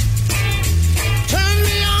 Turn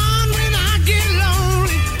me on when I get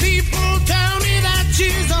lonely. People tell me that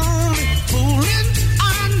she's only fooling. I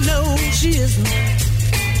know she isn't.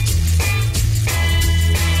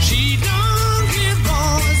 She don't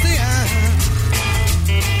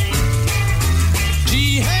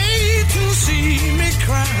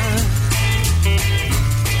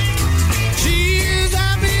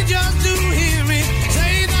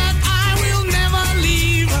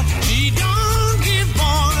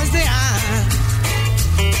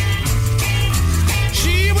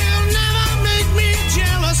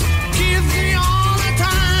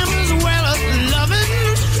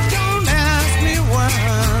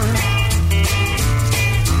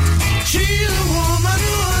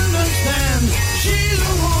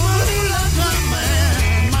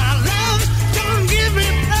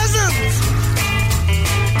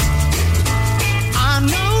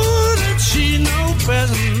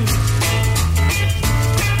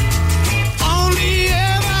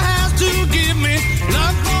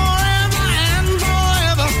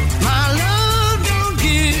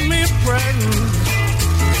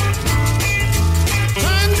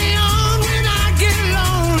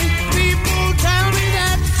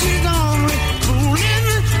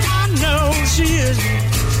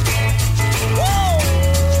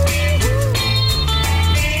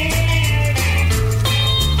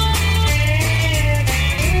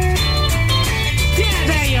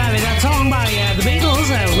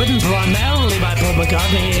primarily by Paul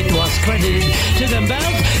McCartney. It was credited to them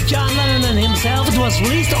both, John Lennon and himself. It was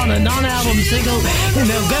released on a non-album single in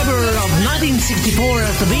November of 1964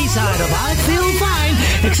 as the B-side of I Feel Fine,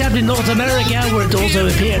 except in North America where it also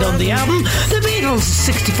appeared on the album The Beatles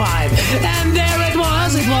 65. And there it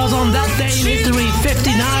was. It was on that day in history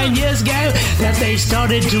 59 years ago that they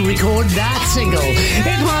started to record that single.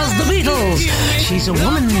 It was The Beatles. She's a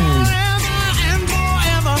Woman. And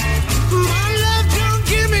forever, my love, don't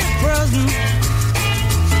give me a present.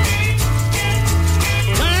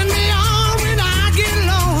 Turn me on when I get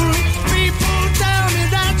lonely. People tell me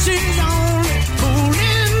that she's only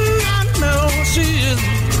fooling. I know she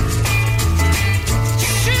isn't.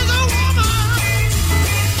 She's a woman.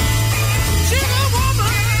 She's a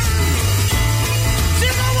woman.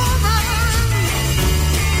 She's a woman.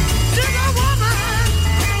 She's a woman.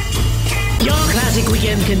 Your classic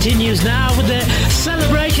weekend continues now with the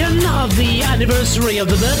celebration of the anniversary of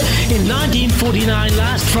the birth in 1949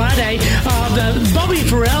 last Friday of Bobby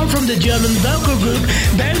Farrell from the German vocal group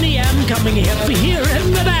Boney M coming up here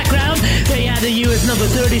in the background. They had a US number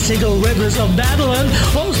 30 single Rivers of Babylon,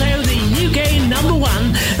 also the UK number 1,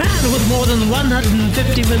 and with more than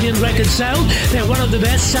 150 million records sold, they're one of the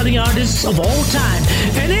best-selling artists of all time.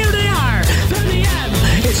 And here they are, Boney M.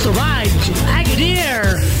 It's the ride to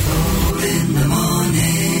Agadir. In the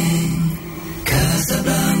morning,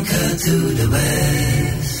 Casablanca to the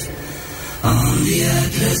west, on the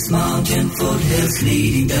Atlas Mountain foothills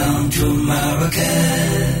leading down to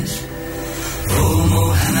Marrakesh. For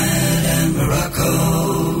Mohammed and Morocco,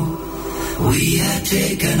 we had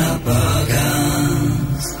taken up our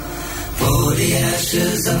guns, for the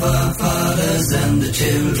ashes of our fathers and the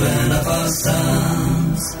children of our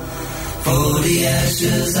sons. For the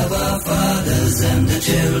ashes of our fathers and the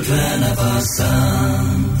children of our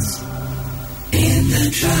sons. In the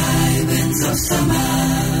dry winds of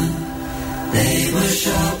summer, they were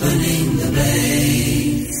sharpening the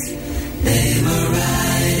blades. They were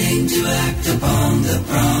riding to act upon the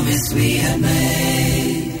promise we had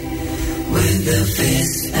made. With the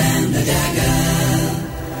fist and the dagger,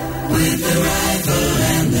 with the rifle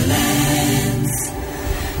and the lance,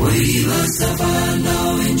 we will suffer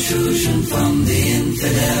no intrusion from the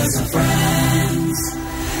infidels of France.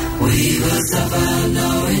 We will suffer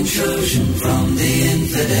no intrusion from the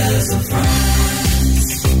infidels of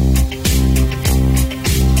France.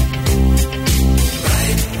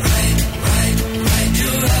 Right to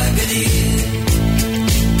Agadir.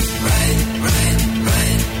 Right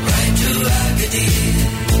to Agadir.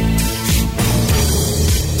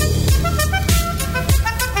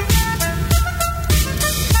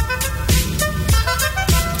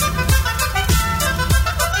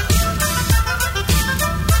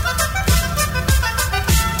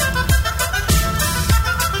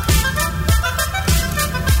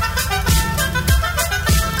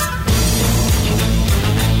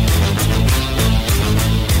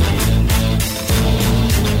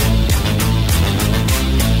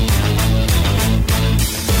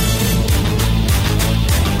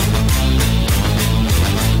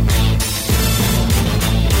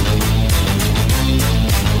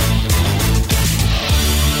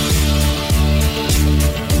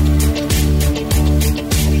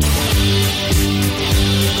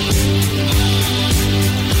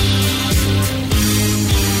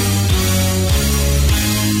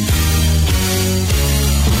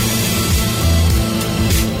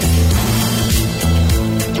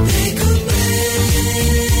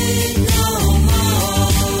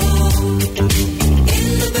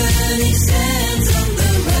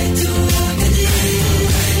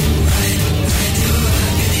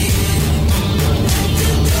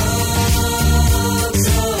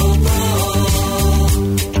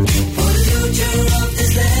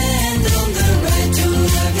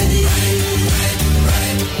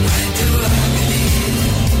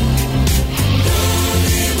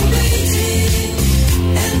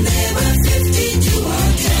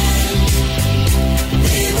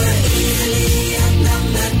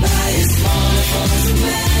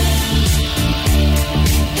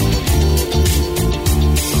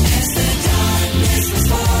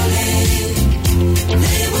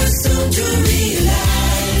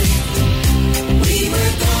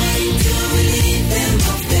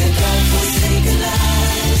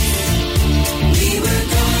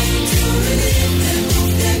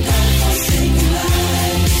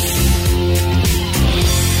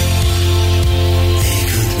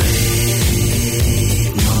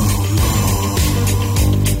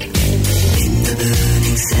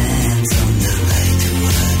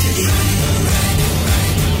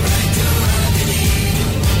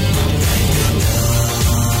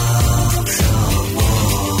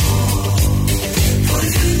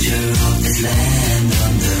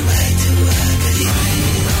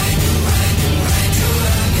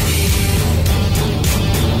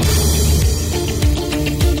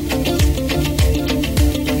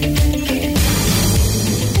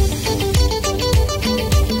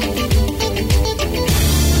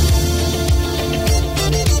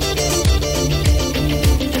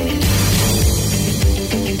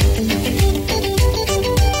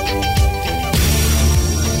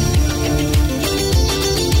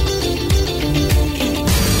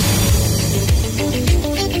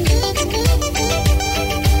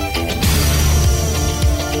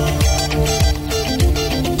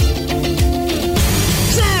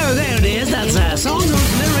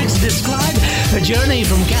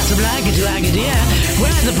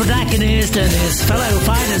 protagonist and his fellow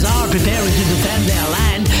fighters are preparing to defend their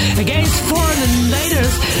land against foreign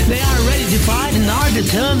invaders. They are ready to fight and are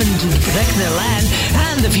determined to protect their land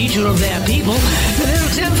and the future of their people. The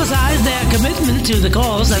lyrics emphasize their commitment to the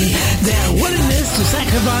cause and their willingness to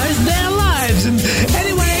sacrifice their lives. And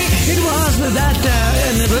anyway, it was that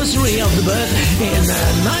anniversary of the birth in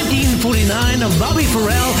 1949 of Bobby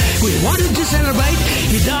Farrell we wanted to celebrate.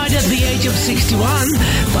 He died at the age of 61,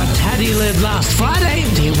 but had he lived last Friday,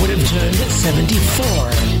 he would have turned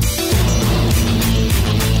 74.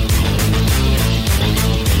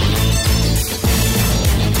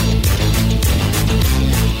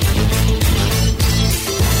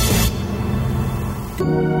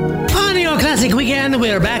 Classic Weekend,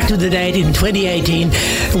 we're back to the date in 2018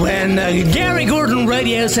 when Gary Gordon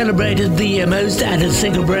Radio celebrated the most added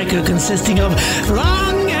single breaker consisting of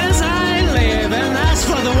Long As I Live. And as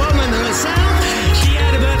for the woman herself, she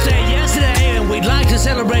had a birthday yesterday and we'd like to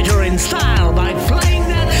celebrate her in style by playing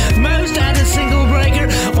that most added single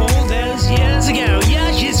breaker all those years ago.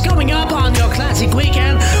 Yeah, she's coming up on your Classic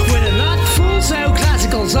Weekend with a not full so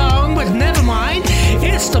classical song, but never mind,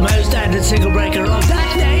 it's the most added single breaker of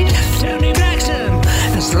that date, Tony Braxton,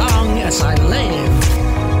 As Long As I Live.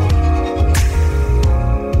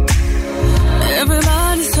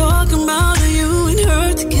 Everybody's talking about you and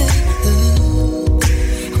her together.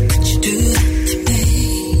 How could you do that to me?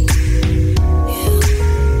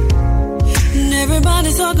 Yeah. And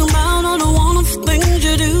everybody's talking about all the wonderful things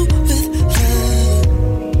you do with her,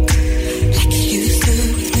 like you used to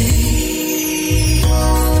with me.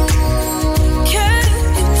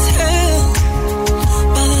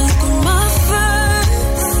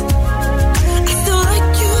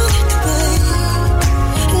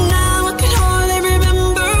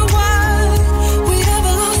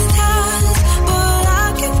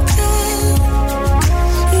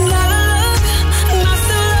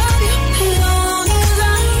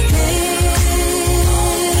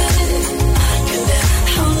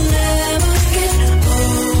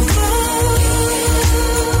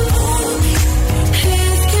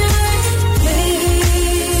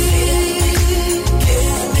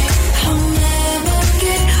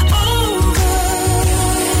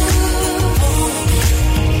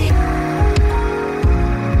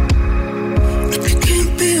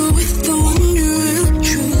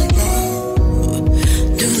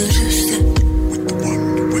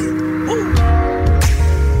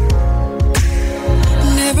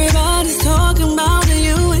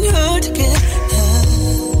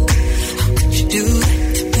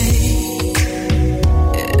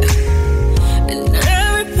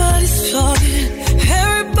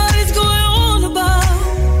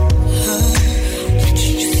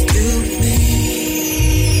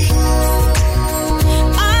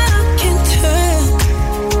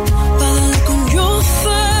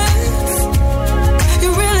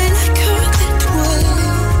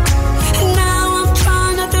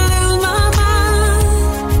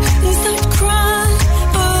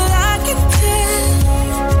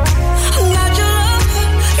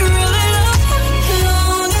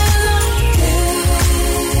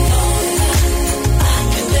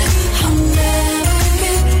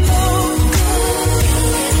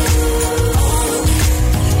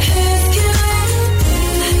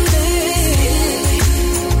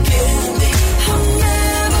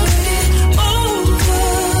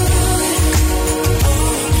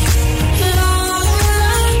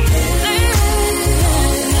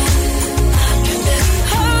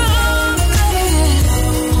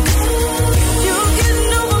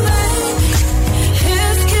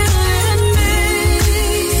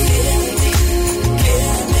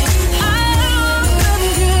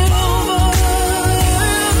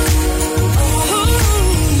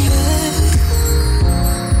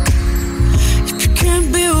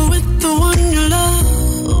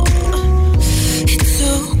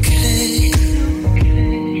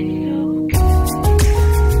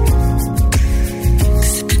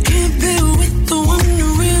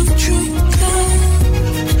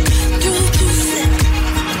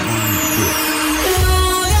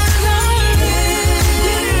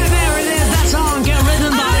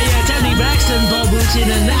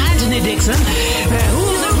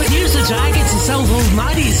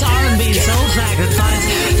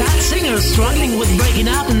 Struggling with breaking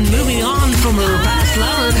up and moving on from her past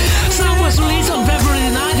lover. The song was released on February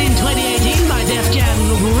 19, 2018 by Def Jam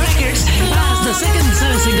Records as the second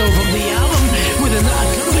single from the album with an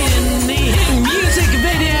accompanying music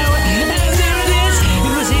video. And there it is.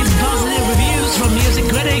 It received positive reviews from music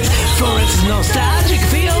critics for its nostalgic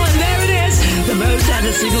feel. And there it is, the most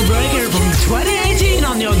added single breaker from 2018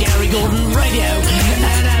 on your Gary Gordon radio.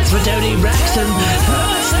 And as for Toni Braxton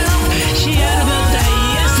herself, she had a birthday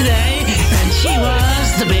yesterday, and she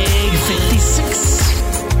was the big 56.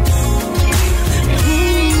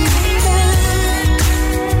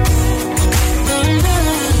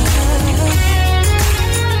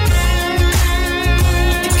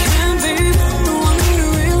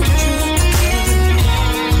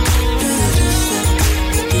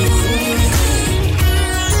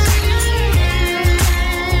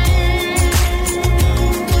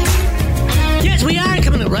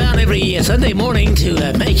 Every Sunday morning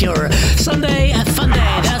to make your Sunday a fun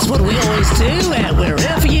day. That's what we always do, and we're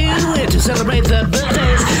here for you to celebrate the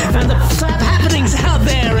birthdays and the fab happenings out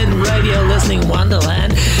there in radio listening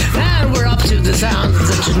wonderland. And we're up to the sounds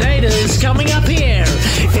of tornadoes coming up here.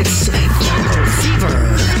 It's Jungle Fever.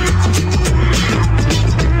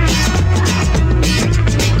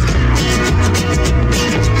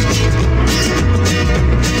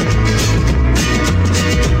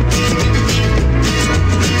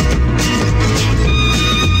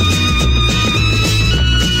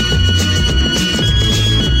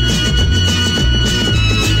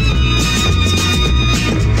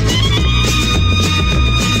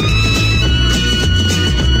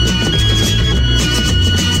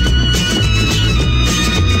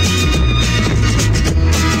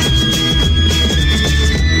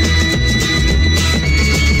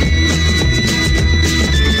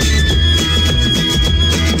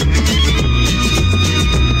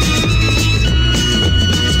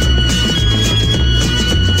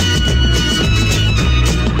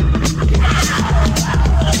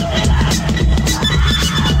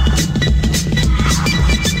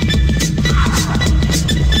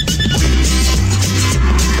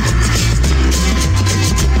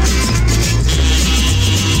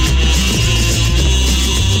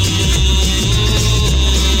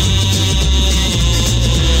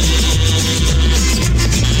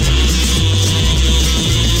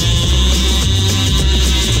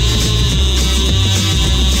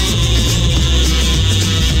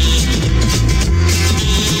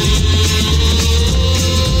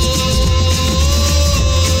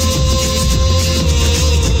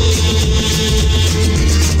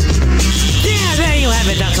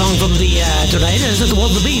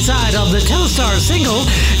 Single,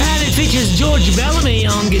 and it features George Bellamy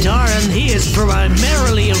on guitar, and he is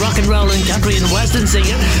primarily a rock and roll and country and western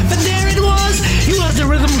singer. But there it was, he was the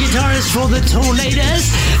rhythm guitarist for the Tornadoes,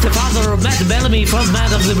 the father of Matt Bellamy,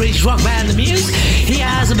 frontman of the British rock band The Muse. He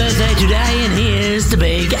has a birthday today, and he is the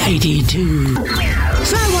big 82.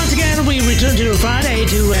 So once again, we return to Friday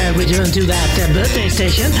to return to that birthday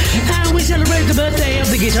station, and we celebrate the birthday of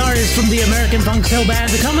the guitarist from the American punk soul band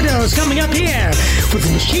The Commodores, coming up here with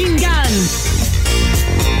Machine Gun.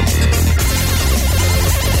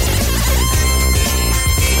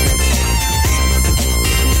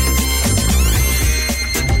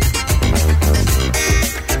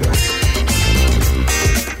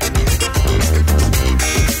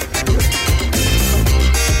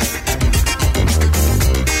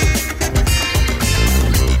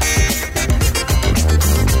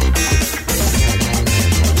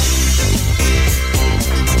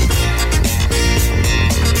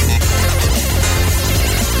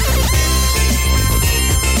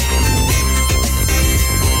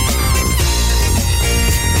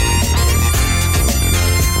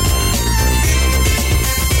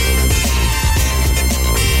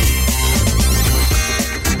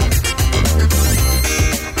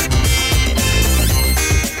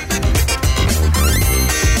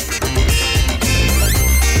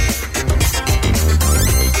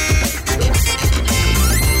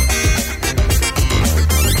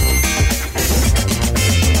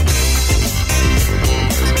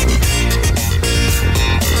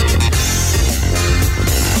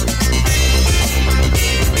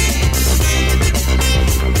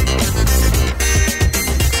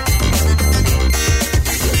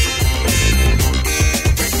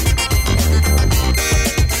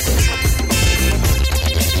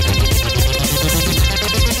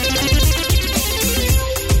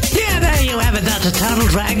 title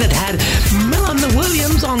track that had Milton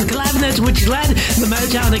Williams on clavinet, which led the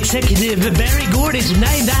Motown executive Berry Gordy to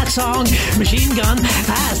name that song Machine Gun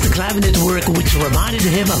as the clavinet work, which reminded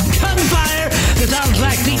him of Gunfire. The title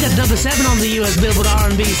track peaked at number 7 on the US Billboard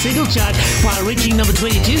R&B single chart, while reaching number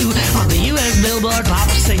 22 on the US Billboard Pop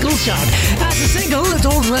single chart. As a single, it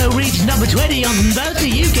also reached number 20 on both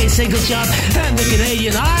the UK single chart and the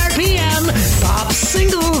Canadian RPM Pop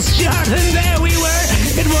singles chart. And there we were.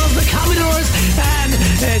 It was the Commodores, and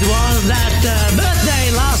it was that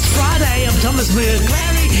birthday last Friday. birthday of Thomas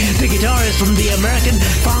McClary, the guitarist from the American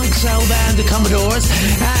funk soul band The Commodores,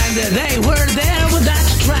 and they were there with that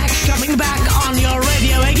track coming back on your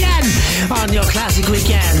radio again on your classic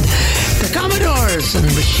weekend. The Commodores and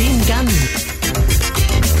Machine Gun.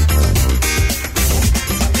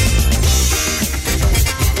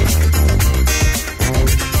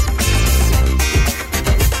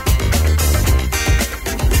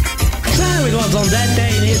 On that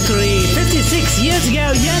day in history, 56 years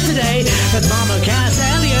ago yesterday, that Mama Cass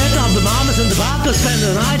Elliot of the Mamas and the Papas spent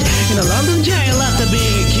the night in a London jail after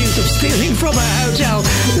being accused of stealing from a hotel.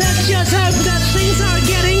 Let's just hope that things are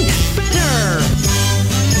getting better.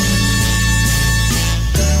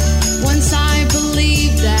 Once I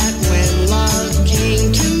believed that when love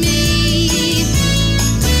came to me,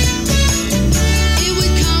 it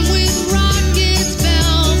would come with rockets,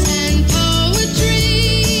 bells, and poetry.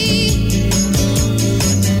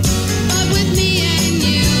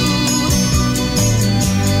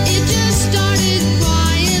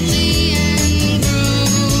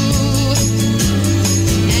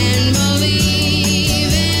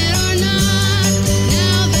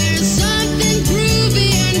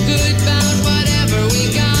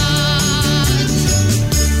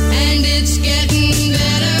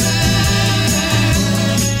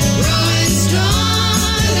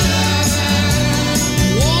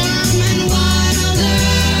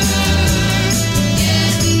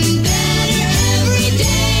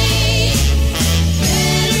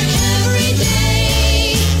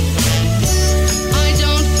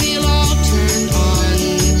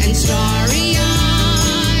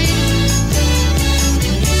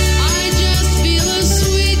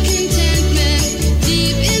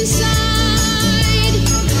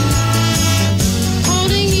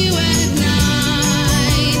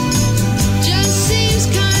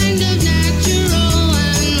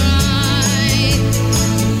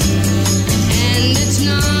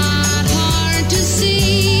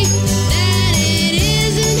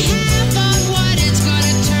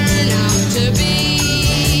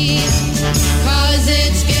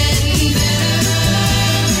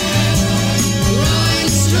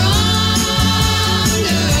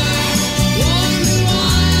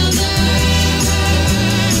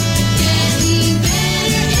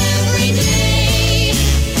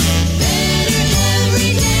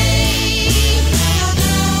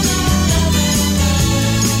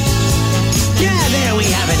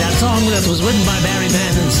 Was written by Barry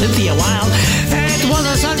Mann and Cynthia Wilde. It was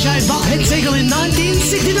a Sunshine Pop hit single in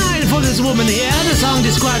 1969 for this woman here. The song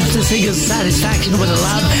describes the singer's satisfaction with a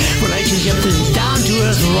love relationship that is down to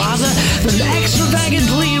earth rather than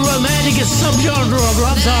extravagantly romantic, a subgenre of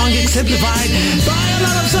love song exemplified by a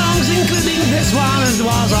lot of songs, including this one, as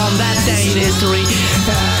was on that day in history.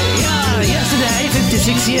 Yesterday,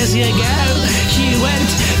 56 years ago, she went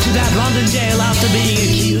to that London jail after being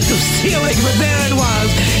accused of stealing, but there it was.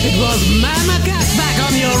 It was Mama Cass back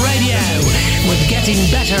on your radio with Getting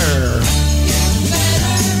Better.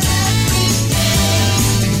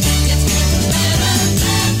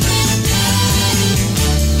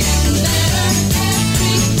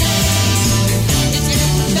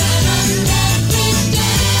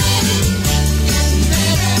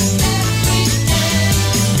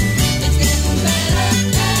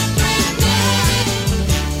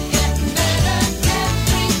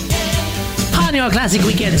 On your Classic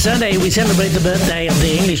Weekend Sunday, we celebrate the birthday of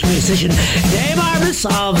the English musician Dave Arbus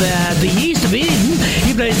of the East of Eden.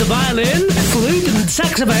 He plays the violin, flute, and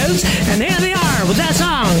saxophones, and here they are with that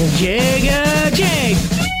song, Jig-a-Jig.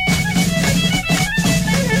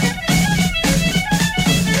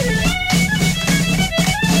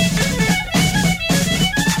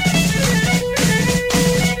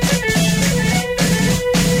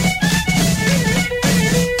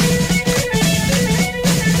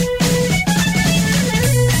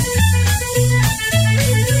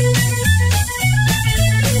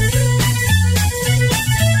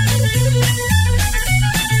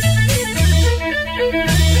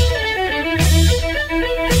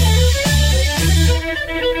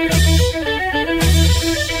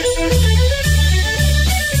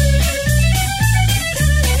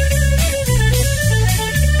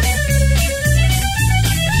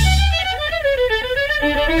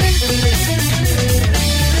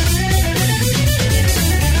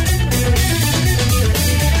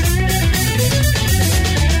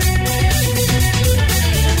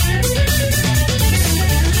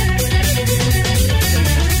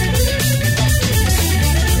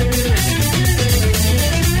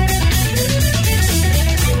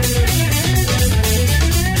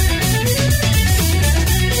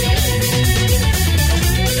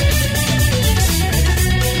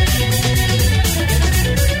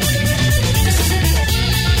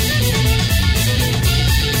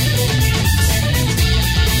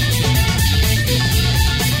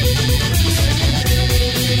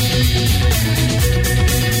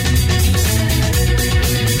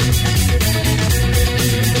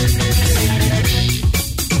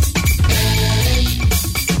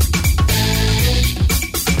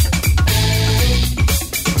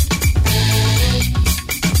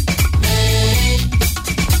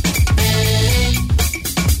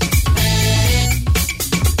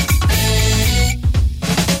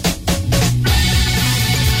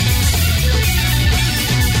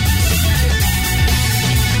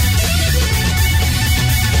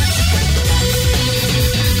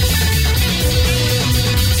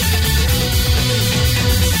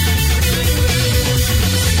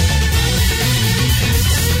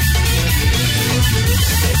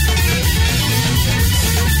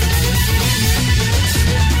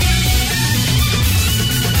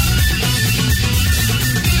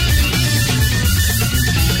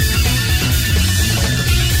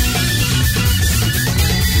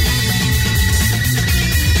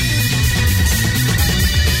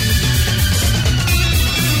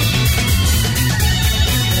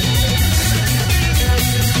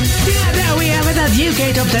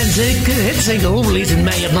 UK top 10 hit single released in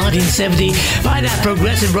May of 1970 by that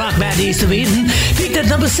progressive rock band East of Eden. Peaked at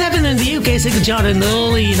number 7 in the UK single chart in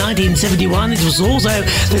early 1971. It was also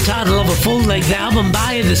the title of a full-length album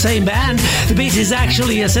by the same band. The piece is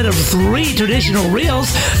actually a set of 3 traditional reels,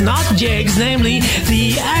 not jigs, namely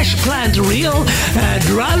the Ash Plant reel,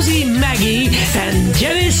 Drowsy Maggie, and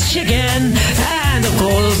Jenny's Chicken. And of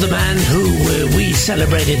course, the man who we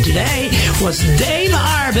celebrated today was Dave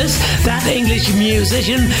Arbus, that English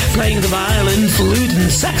musician playing the violin, flute,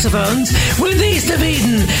 and saxophones with East of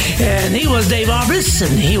Eden. And he was Dave Arbus,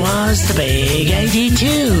 and he was the Big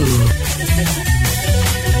 82.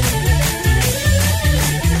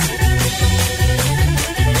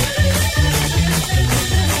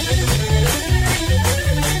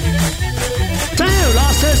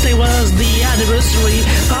 Thursday was the anniversary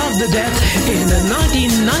of the death in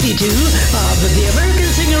 1992 of the American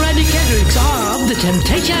singer Randy Kendricks of The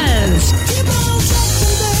Temptations.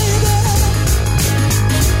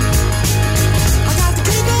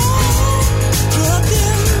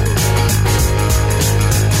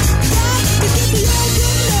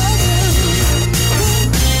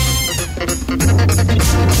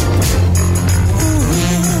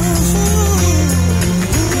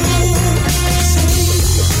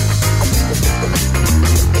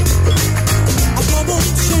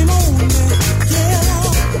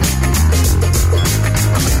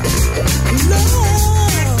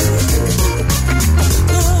 Love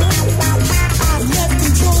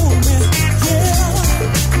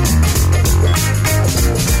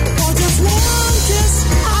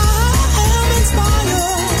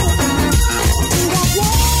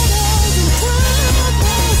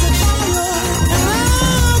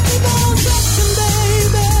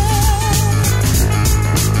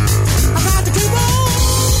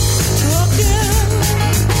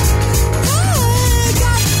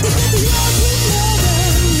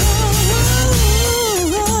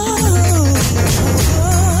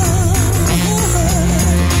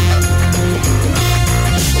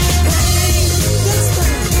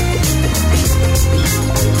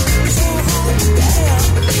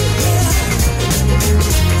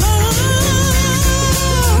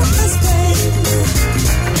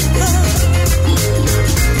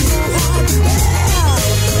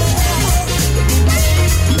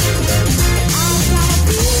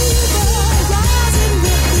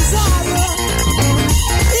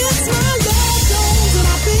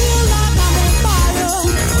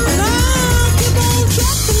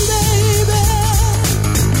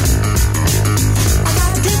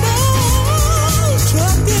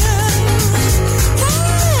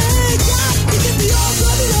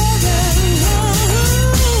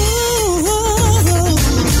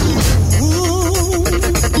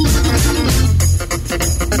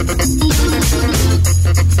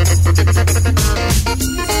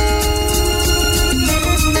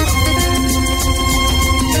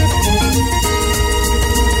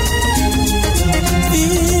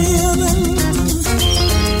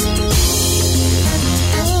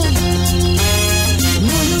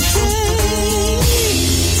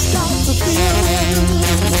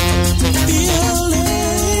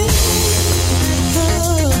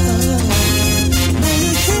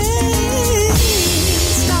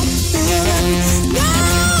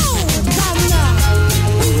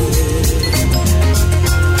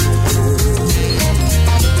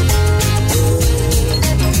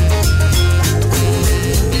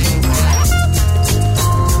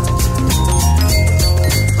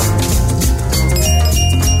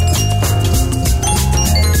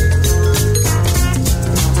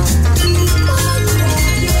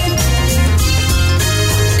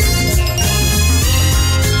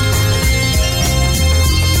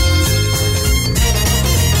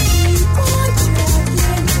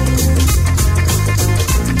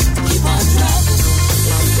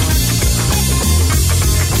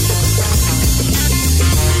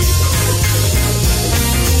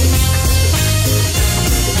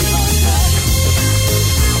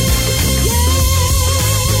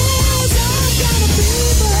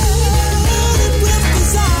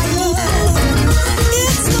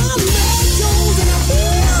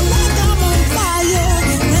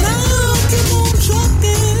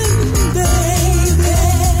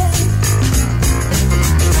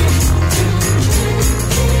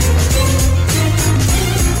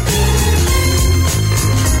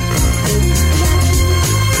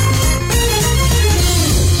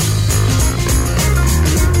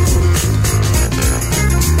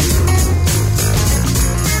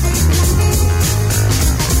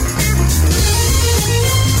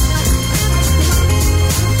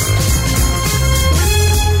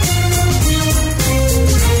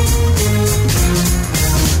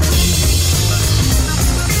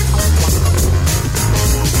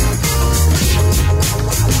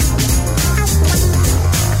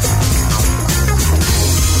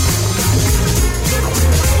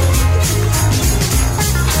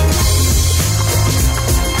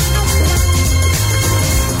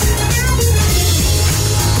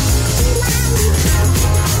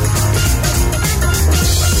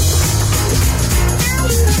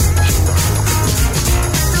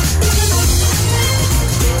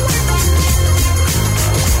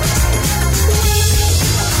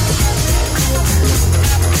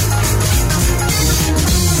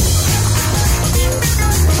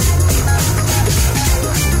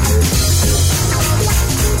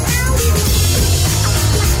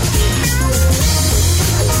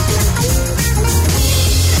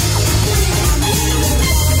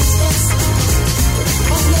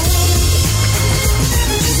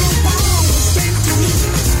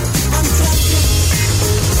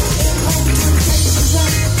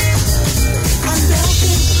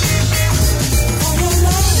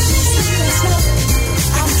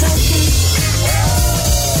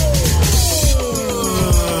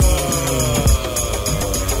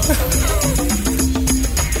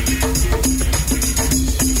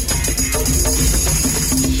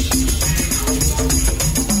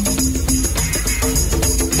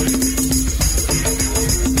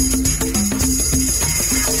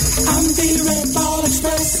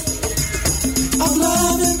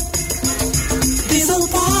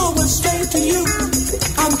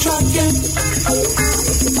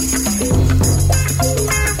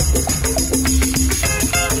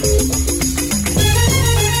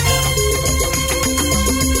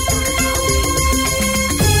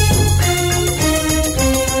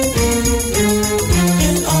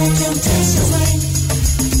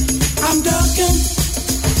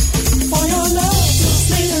looking for your love,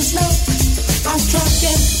 sweet and slow. I'm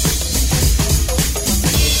trucking.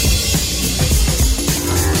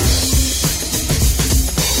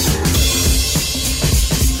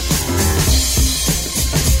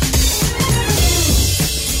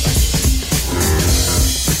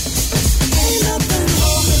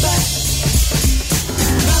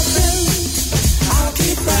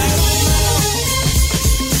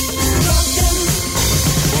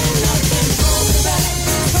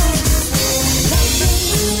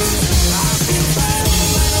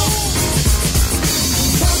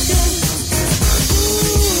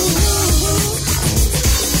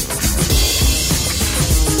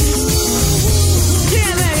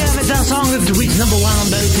 To reach number one on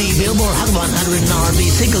both the Billboard Hot 100 and R&B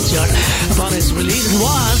singles chart upon its release, and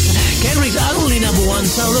was Kendrick's only number one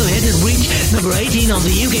solo hit. It reached number 18 on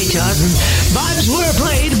the UK charts, and vibes were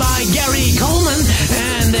played by Gary Coleman,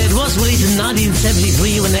 and it was released in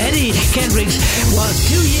 1973 when Eddie Kendrick was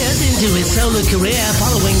 2 years into his solo career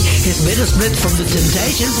following his bitter split from The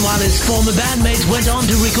Temptations, while his former bandmates went on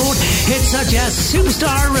to record hits such as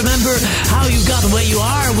Superstar, Remember How You Got Where You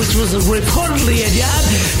Are, which was reportedly a jab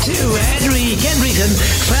to Eddie Kendrick and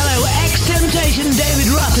fellow ex-Temptation David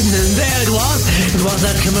Ruffin. And there it was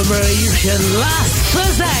that commemoration last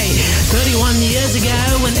Thursday, 31 years ago,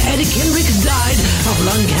 when Eddie Kendrick died of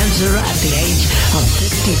lung cancer at the age of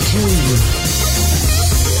 52.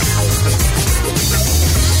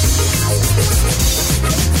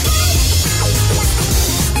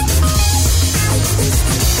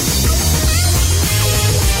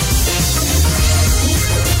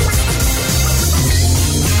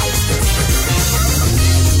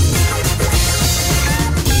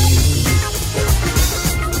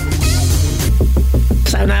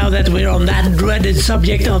 Now that we're on that dreaded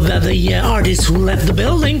subject of the artists who left the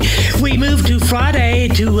building, we move to Friday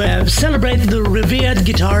to celebrate the revered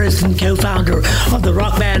guitarist and co-founder of the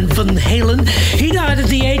rock band Van Halen. He died at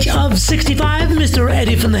the age of 65. Mr.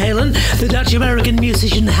 Eddie Van Halen, the Dutch-American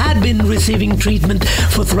musician, had been receiving treatment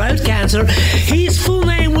for throat cancer. His full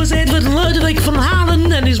name was Edward Ludwig Van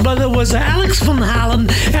Halen, and his brother was Alex Van Halen,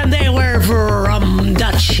 and they were from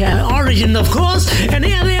Dutch origin, of course. And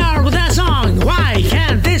here they are with that song, Why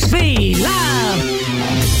Can't This Be Love?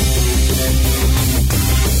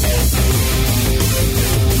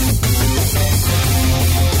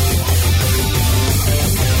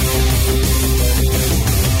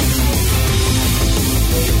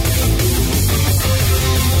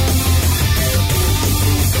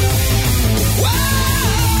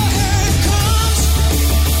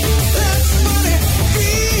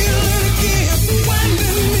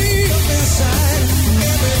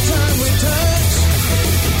 Every time we touch,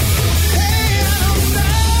 hey,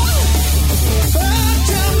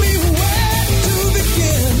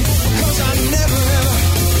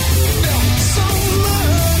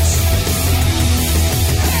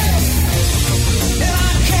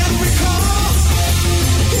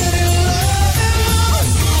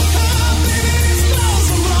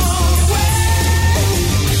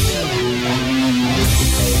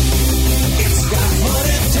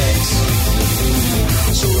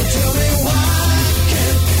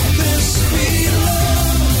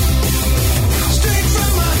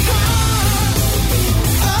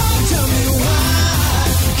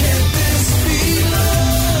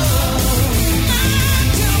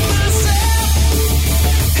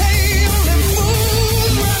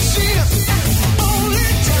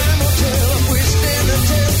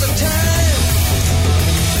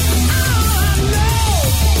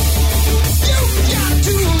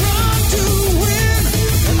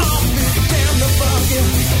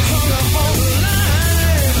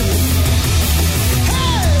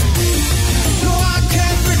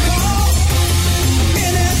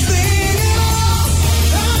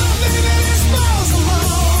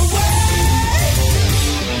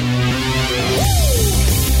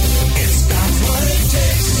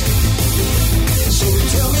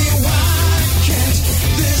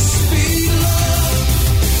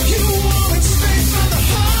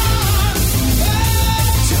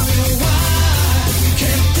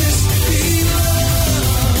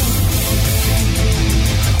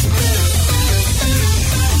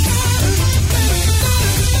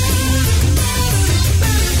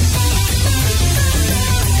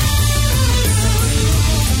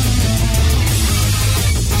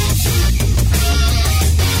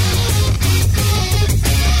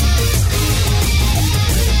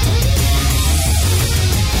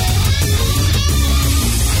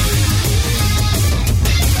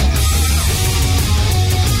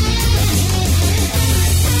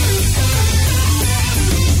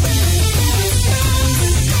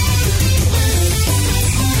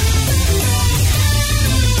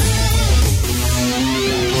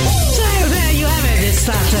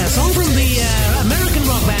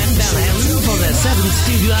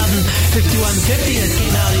 studio album 5150 that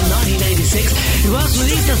came out in 1986. It was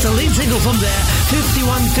released as the lead single from their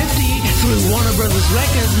 5150 through Warner Brothers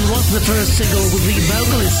Records and was the first single with lead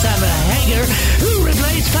vocalist Sammy Hagar, who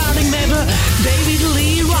replaced founding member David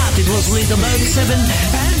Lee Roth. It was released on both 7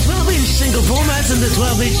 and 12-inch single formats, and the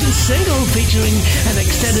 12-inch single featuring an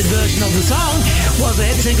extended version of the song was a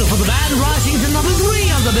hit single for the band, rising to number 3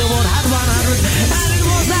 on the Billboard Hot 100. And it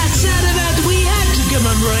was that sad event we had to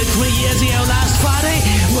commemorate 3 years ago last Friday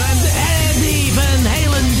when Eddie Van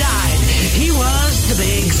Halen died. He was the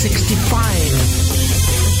big 65.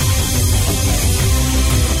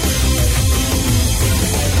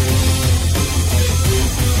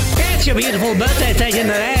 It's your beautiful birthday taken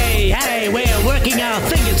today. Hey, we're working our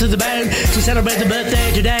fingers to the bone to celebrate the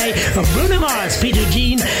birthday today of Bruno Mars, Peter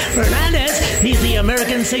Gene Fernandez. He's the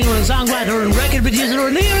American singer and songwriter and record producer,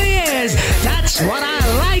 and here he is. That's what I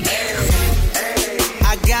like.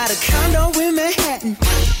 I got a condo in Manhattan.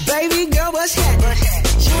 Baby girl, what's happening?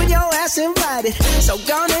 You and your ass invited, so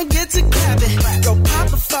gonna get to clapping. Go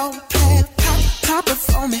pop a phone, plan, pop it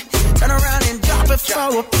for me. Turn around and drop it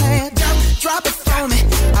for a plan. Drop it for me.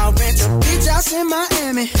 I'll rent a beach house in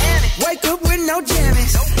Miami. Wake up with no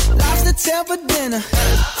jammies. Lobster tail for dinner.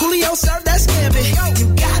 Julio served that scampi. You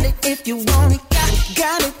got it if you want it.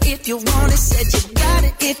 Got it if you want it. Said you got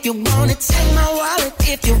it if you want it. Take my wallet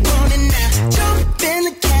if you want it now. Jump in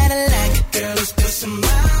the Cadillac. Girl, let's put some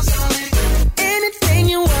miles on it. Anything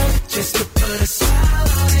you want, just to put a smile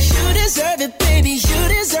on it. You deserve it, baby. You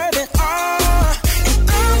deserve it all. And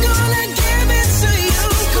I'm gonna give it to you.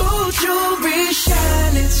 Gold jewelry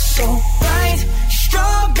shining so bright.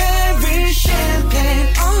 Strawberry champagne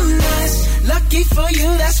on us. Lucky for you,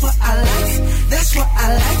 that's what I like. That's what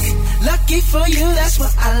I like. Lucky for you, that's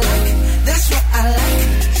what I like. That's what I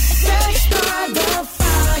like. Sex by the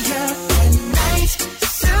fire at night.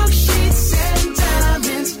 Silk sheets and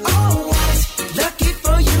diamonds, all white. Lucky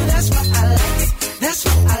for you, that's what I like. That's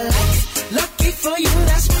what I like. Lucky for you,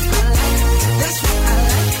 that's what I like. That's what I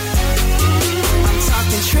like. I'm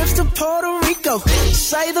talking trips to Puerto Rico.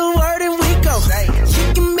 Say the word and we go.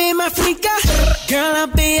 You can be my flica. Girl, I'll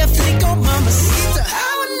be a flico, mamacita. I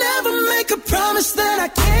would never make a promise that I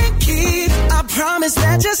can't keep. I promise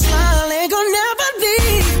that your smile ain't gonna never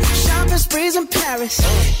leave. Shopping sprees in Paris.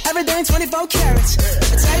 Everything 24 carats.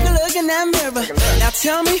 Take a look in that mirror. Now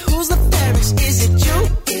tell me who's the fairest. Is it you?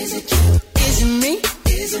 Is it you? Is it me?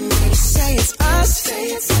 Is it me? Say it's us. Say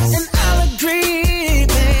it's us. And I'll agree,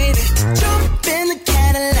 baby. Jump in the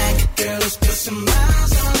Cadillac. Girl, let's put some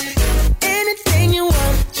miles on it. Anything you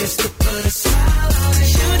want, just to put a smile on it.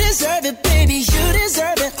 You deserve it, baby. You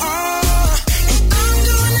deserve it all. And I'm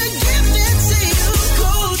gonna give it to you.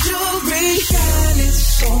 Gold jewelry shining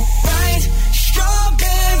so bright.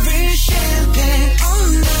 Strawberry champagne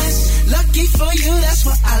on us. Lucky for you, that's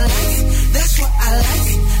what I like. That's what I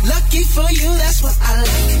like. Lucky for you, that's what I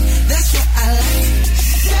like. That's what I like.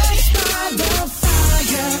 Sex by the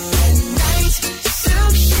fire at night.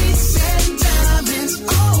 Silk sheets and diamonds,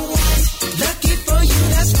 all white. Lucky for you,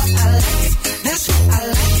 that's what I like. That's what I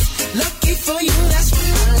like. Lucky for you, that's what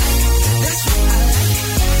I like. That's what I like.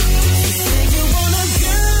 You say you want a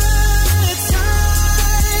good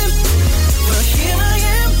time, but here I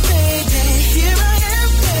am, baby. Here I am,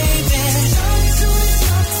 baby. Talk to me,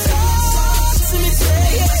 talk to me,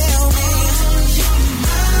 tell me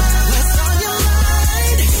what's on your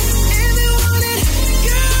mind. If you want it,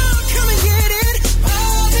 girl, come and get it.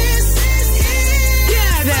 All this is it.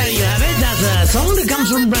 Yeah, there you have it. That's a song that comes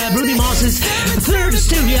from Bruno Mars's third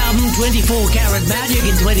studio album, 24 Karat Magic,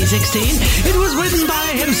 in 2016. It was written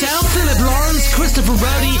by himself, Philip Lawrence, Christopher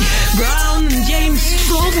Brody, Brown, James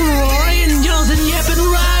Fauntleroy, and Jonathan Yep and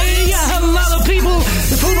Ray. A lot of people.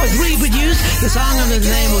 The four was reproduced. The song under the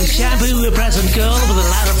name of Shampoo, a Present Girl, with the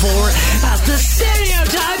latter four as the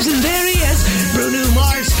stereotypes. And there he is, Bruno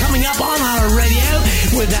Mars, coming up on our radio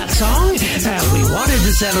with that song. We wanted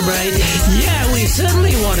to celebrate. Yeah, we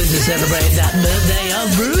certainly wanted to celebrate that birthday of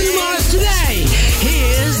Bruno Mars today.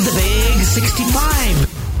 Here's the big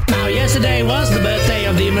 65. Now, yesterday was the birthday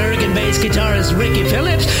of the American bass guitarist Ricky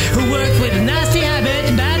Phillips, who worked with Nasty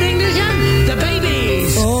Habit, Bad English, and the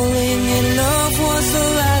Babies. Falling in love was the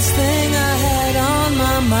last thing I had on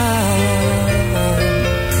my mind.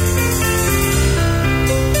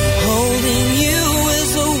 Holding you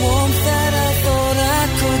is a warmth that I thought I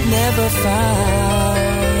could never find.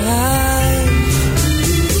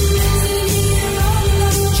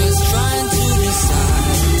 Just trying to decide.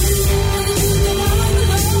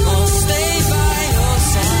 I'll stay by your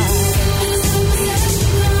side.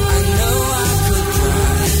 I know I could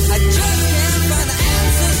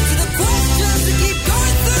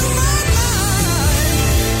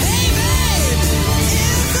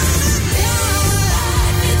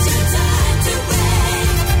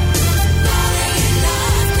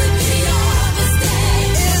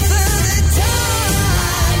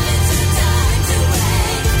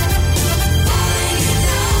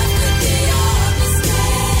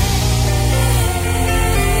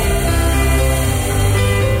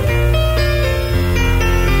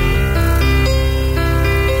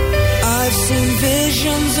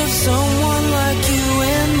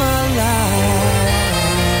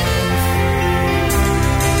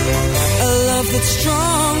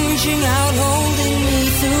strong, reaching out, holding me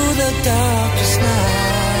through the darkest night.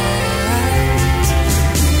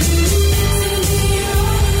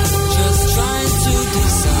 Just trying to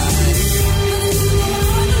decide,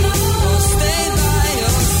 or stay by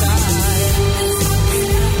your side.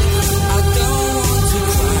 I don't want to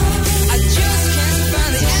cry, I just can't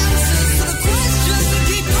find the answers to the questions that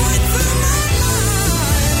keep going through my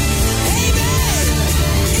mind. Hey babe,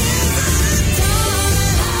 is it time?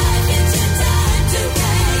 It's your time to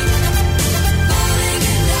wait. Falling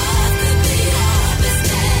in love could be your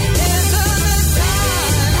mistake. Is it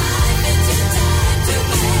time? It's your time to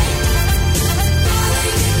wait.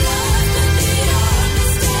 Falling in love could be your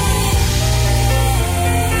mistake.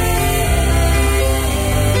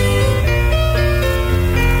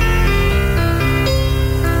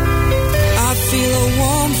 I feel a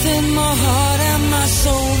warmth in my heart and my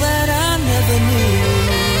soul that I never knew.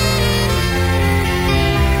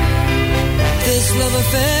 This love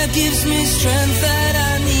affair gives me strength that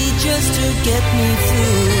I need just to get me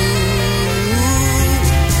through.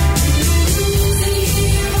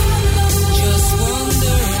 Just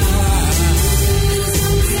wondering why.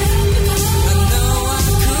 I know I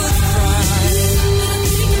could cry,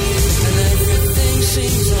 and everything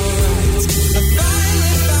seems alright. I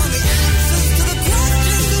finally found the answers to the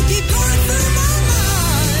questions that keep going through my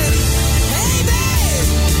mind. Hey babe,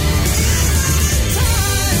 it's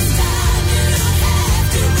time. You don't have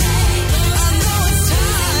to wait. I know it's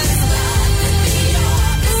time.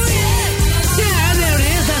 Yeah, there it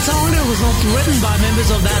is. That song there was not written by members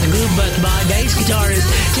of that group, but by bass guitarist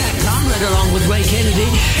Jack Conrad along with Ray Kennedy,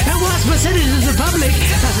 and was presented to the public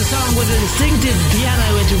as a song with a distinctive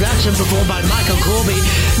piano introduction performed by Michael Corby.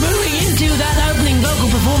 Moving into that opening vocal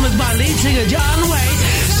performance by lead singer John Waite,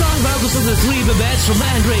 strong vocals of the three Babettes from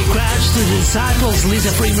Andre Crouch to the Disciples,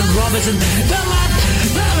 Lisa Freeman Robertson, Dunlap,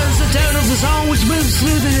 balance the tone of the song which moves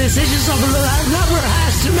through the decisions of a lover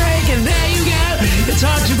has to make, and there you go, it's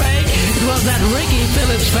hard to break. It was that Ricky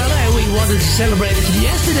Phillips fellow we wanted to celebrate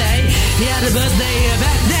yesterday. He had a birthday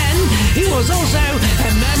back then. He was also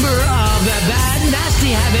a member of Bad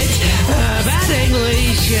Nasty Habit, Bad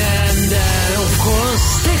English, and of course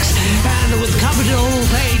Styx, and with Capital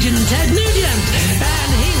Page and Ted Nugent, and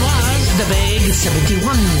he was the big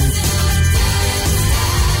 71.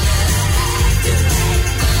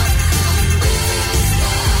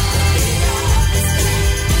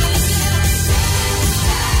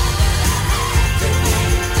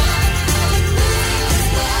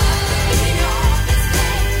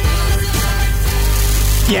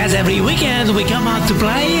 Yes, every weekend we come out to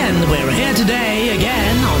play, and we're here today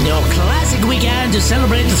again on your classic weekend to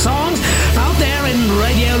celebrate the songs out there in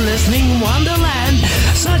radio listening wonderland,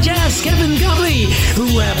 such as Kevin Godley, who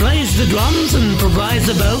plays the drums and provides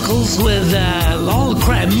the vocals with Lol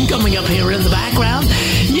Creme coming up here in the background.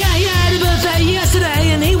 Yeah, he had a birthday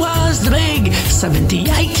yesterday, and he was the big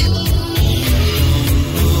 78.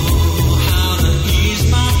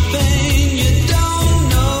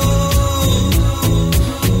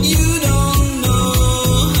 You don't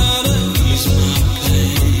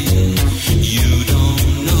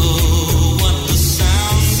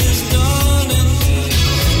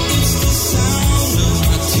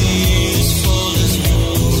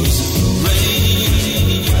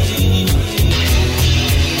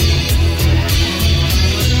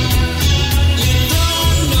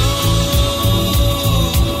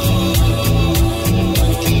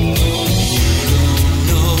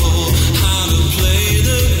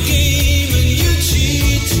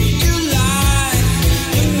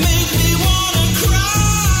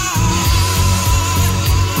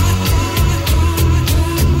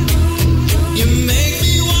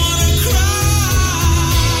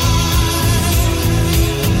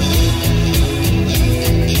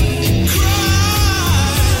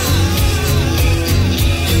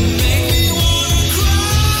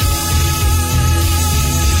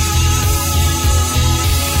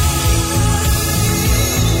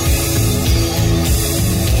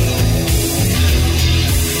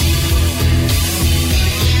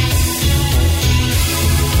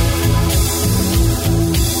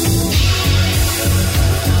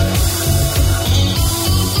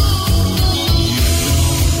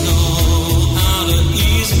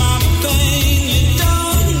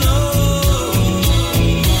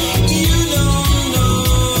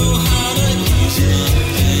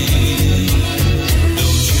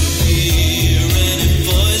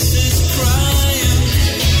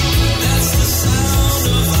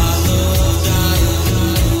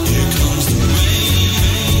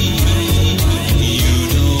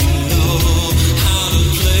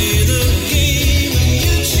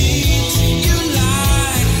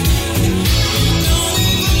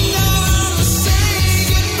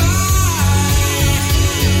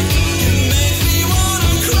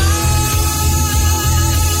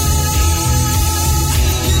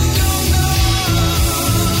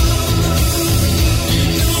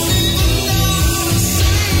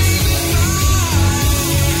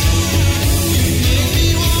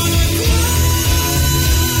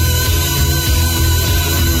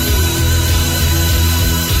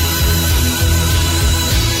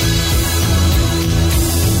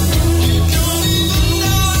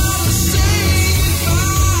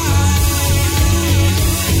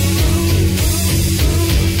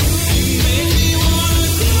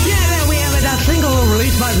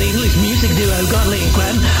music duo Godley and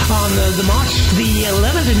Creme on the March the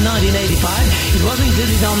 11th in 1985. It was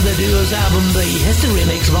included on the duo's album The History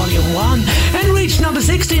Mix Volume 1 and reached number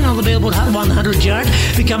 16 on the Billboard Hot 100 chart,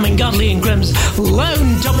 becoming Godley and Creme's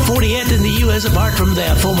lone top 40 hit in the US apart from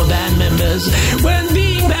their former band members. When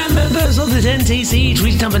being band members of the 10cc, each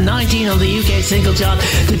reached number 19 on the UK single chart.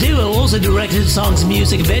 The duo also directed the song's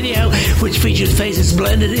music video, which featured faces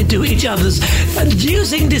blended into each other's,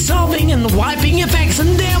 using dissolving and wiping effects. And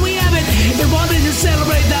there we have it. We wanted to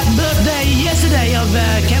celebrate that birthday yesterday of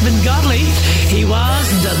Kevin Godley. He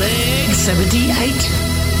was the big 78.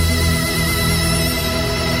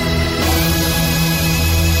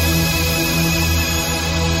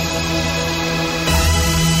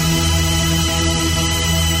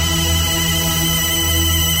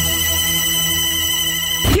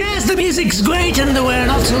 The music's great and we're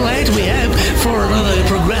not too late, we hope, for another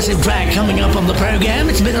progressive track coming up on the program.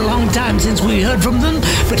 It's been a long time since we heard from them,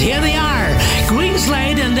 but here they are, Green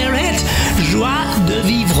Slade and their hit, Joie de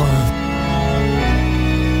Vivre.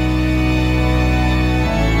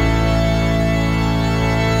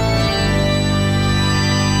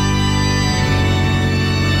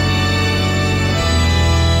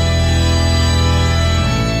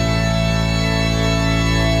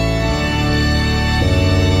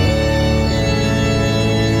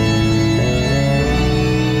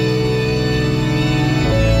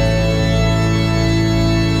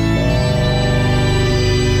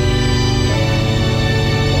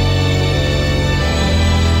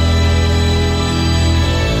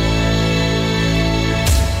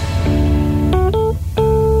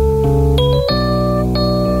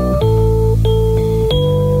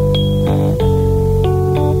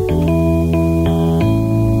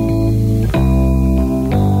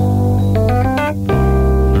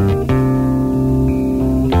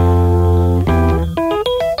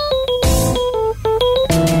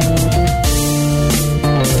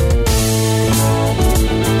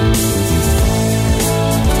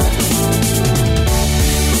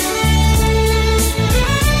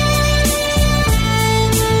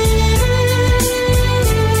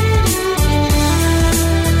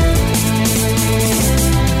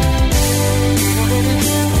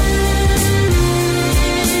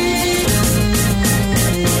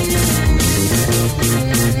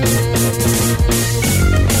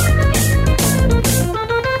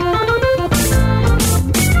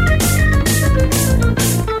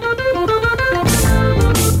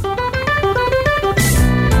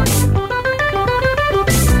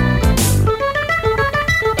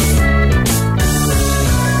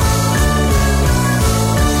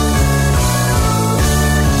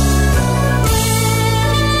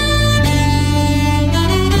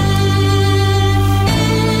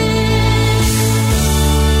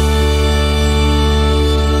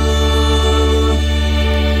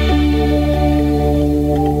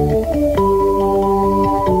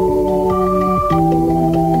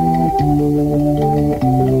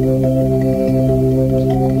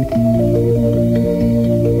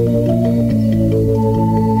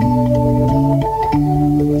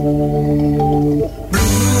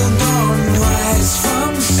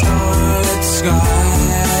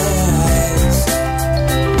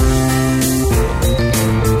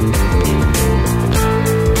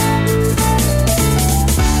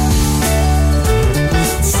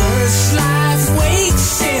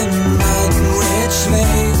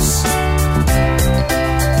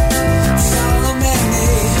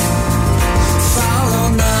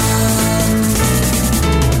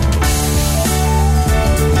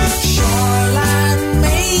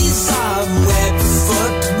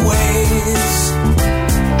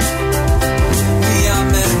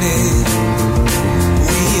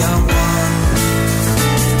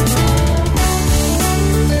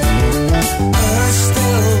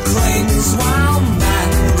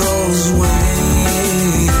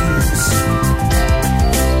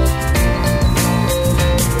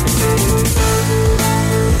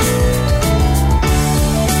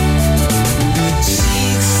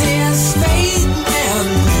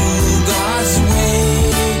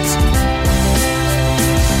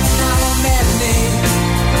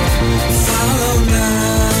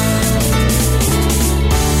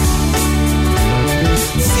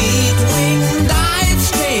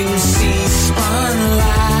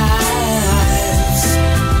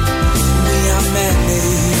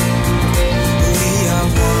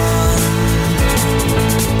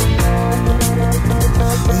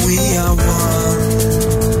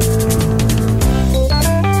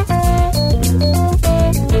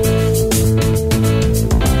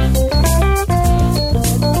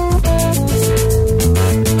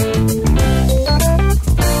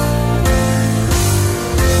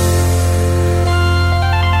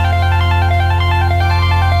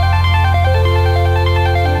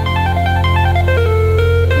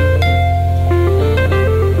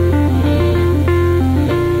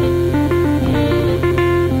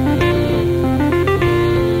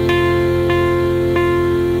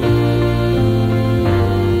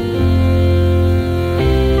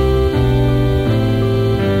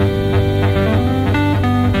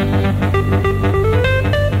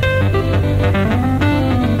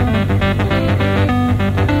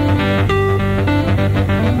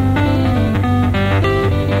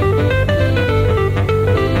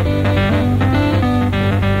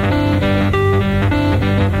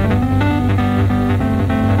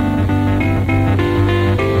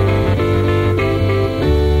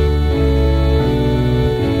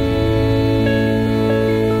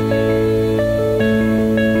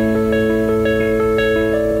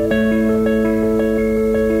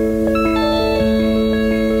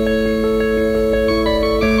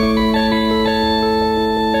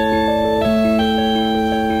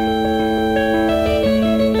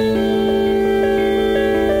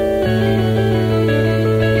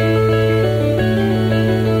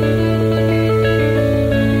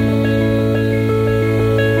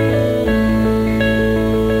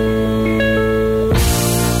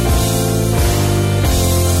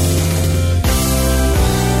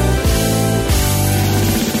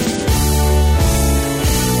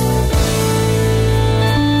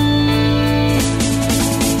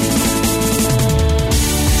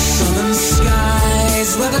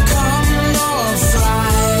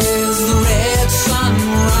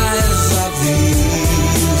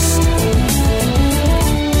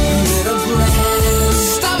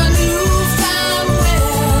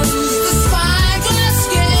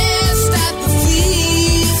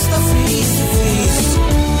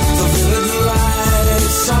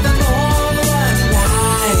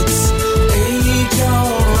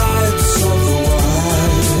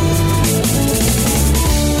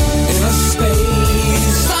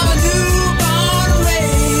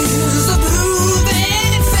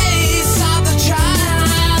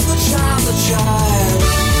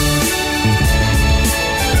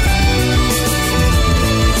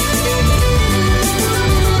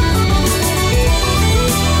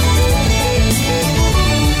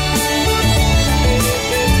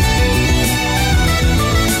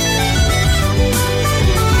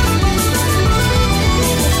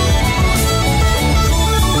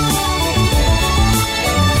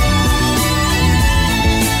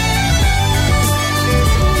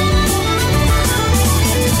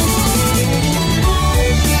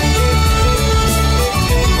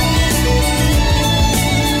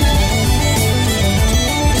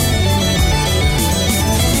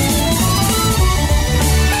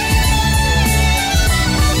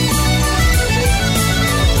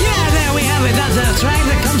 a track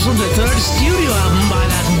that comes from the third studio album by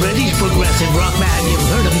that British progressive rock band. You've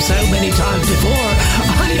heard them so many times before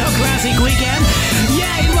on your classic weekend.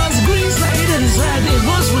 Yeah, it was Greenslade, and it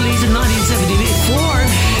was released in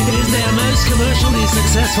 1974. It is their most commercially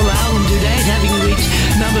successful album to date, having reached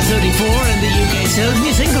number 34 in the UK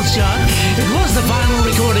singles chart. It was the final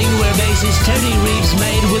recording where bassist Tony Reeves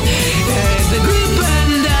made with the group,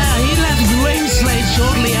 and he left Greenslade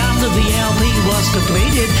shortly after the LP was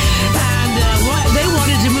completed, and they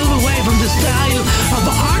wanted to move away from the style of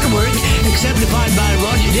artwork exemplified by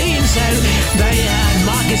Roger Dean, so they had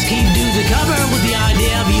Marcus Keith do the cover with the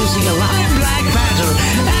idea of using a lime black pattern.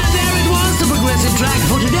 And there it was, the progressive track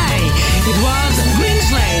for today. It was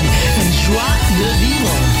Greenslade and Joie de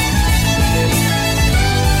Vivre.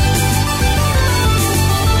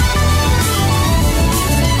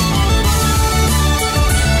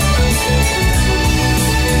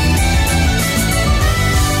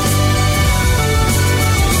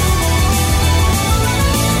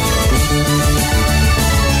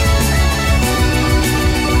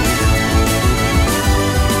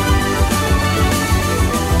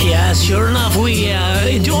 Yes, sure enough, we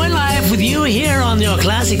enjoy life with you here on your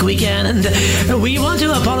classic weekend, and we want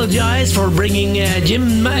to apologize for bringing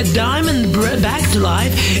Jim Diamond back to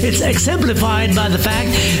life. It's exemplified by the fact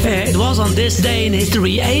it was on this day in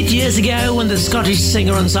history 8 years ago when the Scottish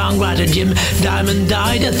singer and songwriter Jim Diamond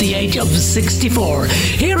died at the age of 64.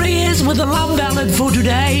 Here he is with a love ballad for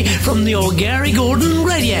today from the old Gary Gordon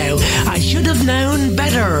Radio. I should have known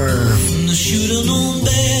better. I should have known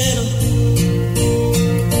better.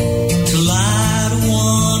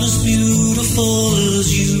 Beautiful as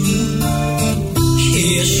you,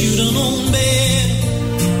 yeah, should have known better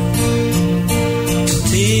to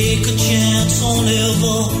take a chance on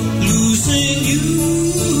ever losing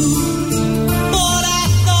you. But I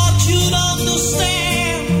thought you'd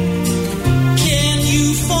understand. Can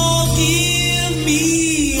you forgive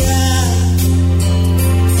me?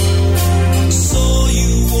 I saw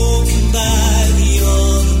you walking by the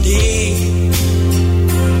other day.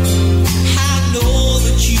 I know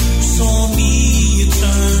that you saw me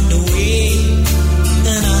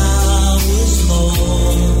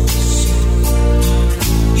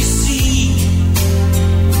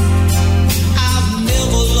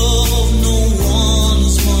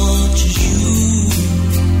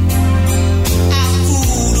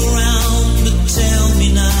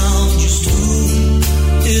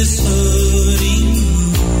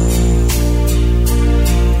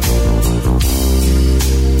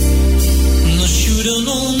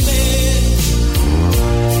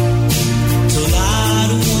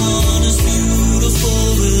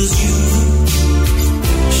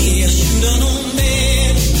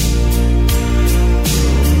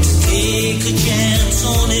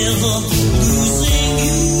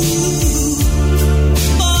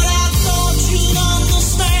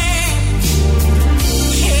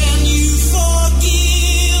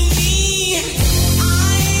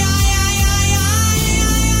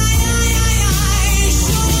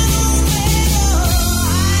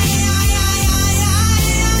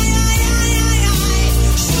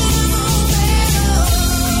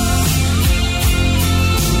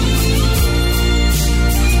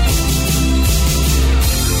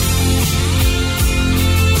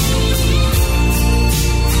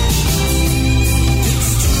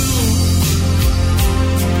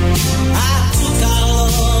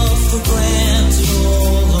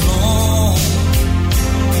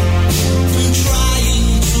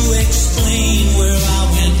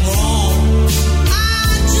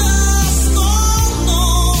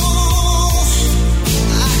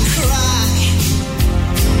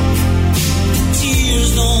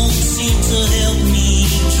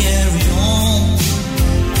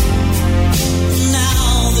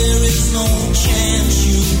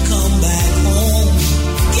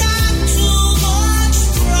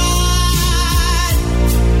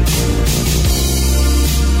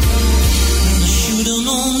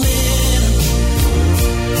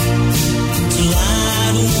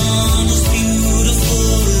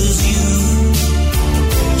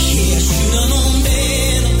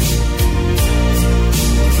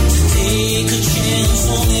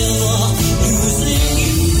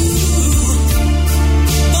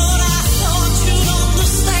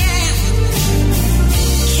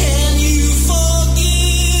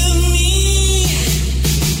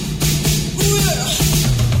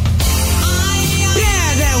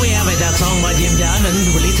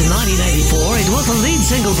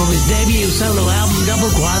single from his debut solo album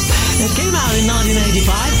Double Cross. It came out in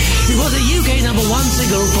 1985. It was a UK number one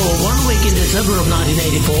single for 1 week in December of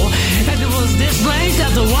 1984, and it was displaced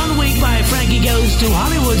after 1 week by Frankie Goes to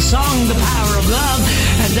Hollywood song The Power of Love,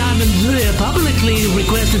 and Diamond publicly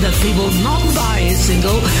requested that people not buy his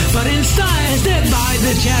single, but instead buy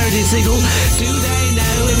the charity single Do They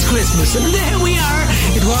Know It's Christmas. And there we are.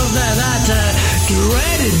 It was that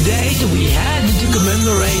dreaded date we had to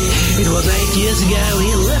commemorate. It was 8 years ago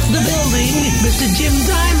he left the building, Mr. Jim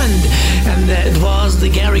Diamond, and it was the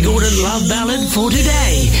Gary Gordon love ballad for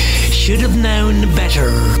today. Should have known better.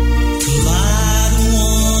 Light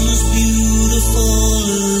one as beautiful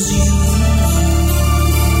as you.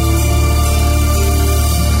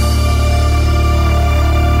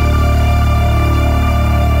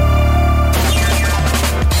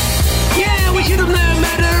 Should have known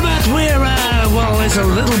better, but we're, it's a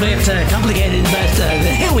little bit complicated, but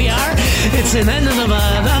here we are. It's an end of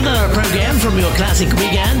another program from your classic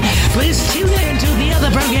weekend. Please tune in to the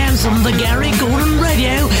other programs on the Gary Gordon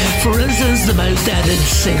Radio. For instance, the most added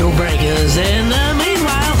single breakers. In the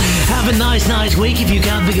meanwhile, have a nice week. If you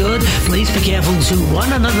can't be good, please be careful to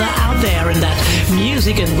one another out there in that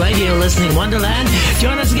music and radio listening wonderland.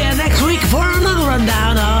 Join us again next week for another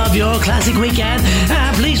rundown of your classic weekend.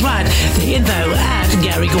 Please write the info at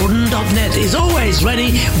GaryGordon.net is always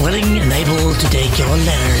ready, willing and able to take your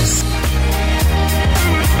letters.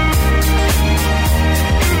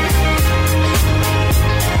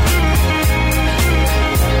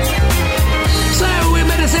 So we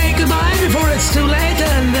better say goodbye before it's too late,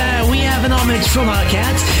 and we have an homage from our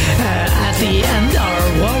cat at the end.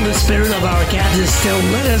 The spirit of our cat is still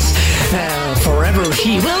with us forever.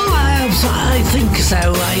 She will. I think so.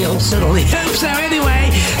 I certainly hope so. Anyway,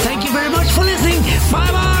 thank you very much for listening.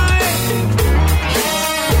 Bye bye.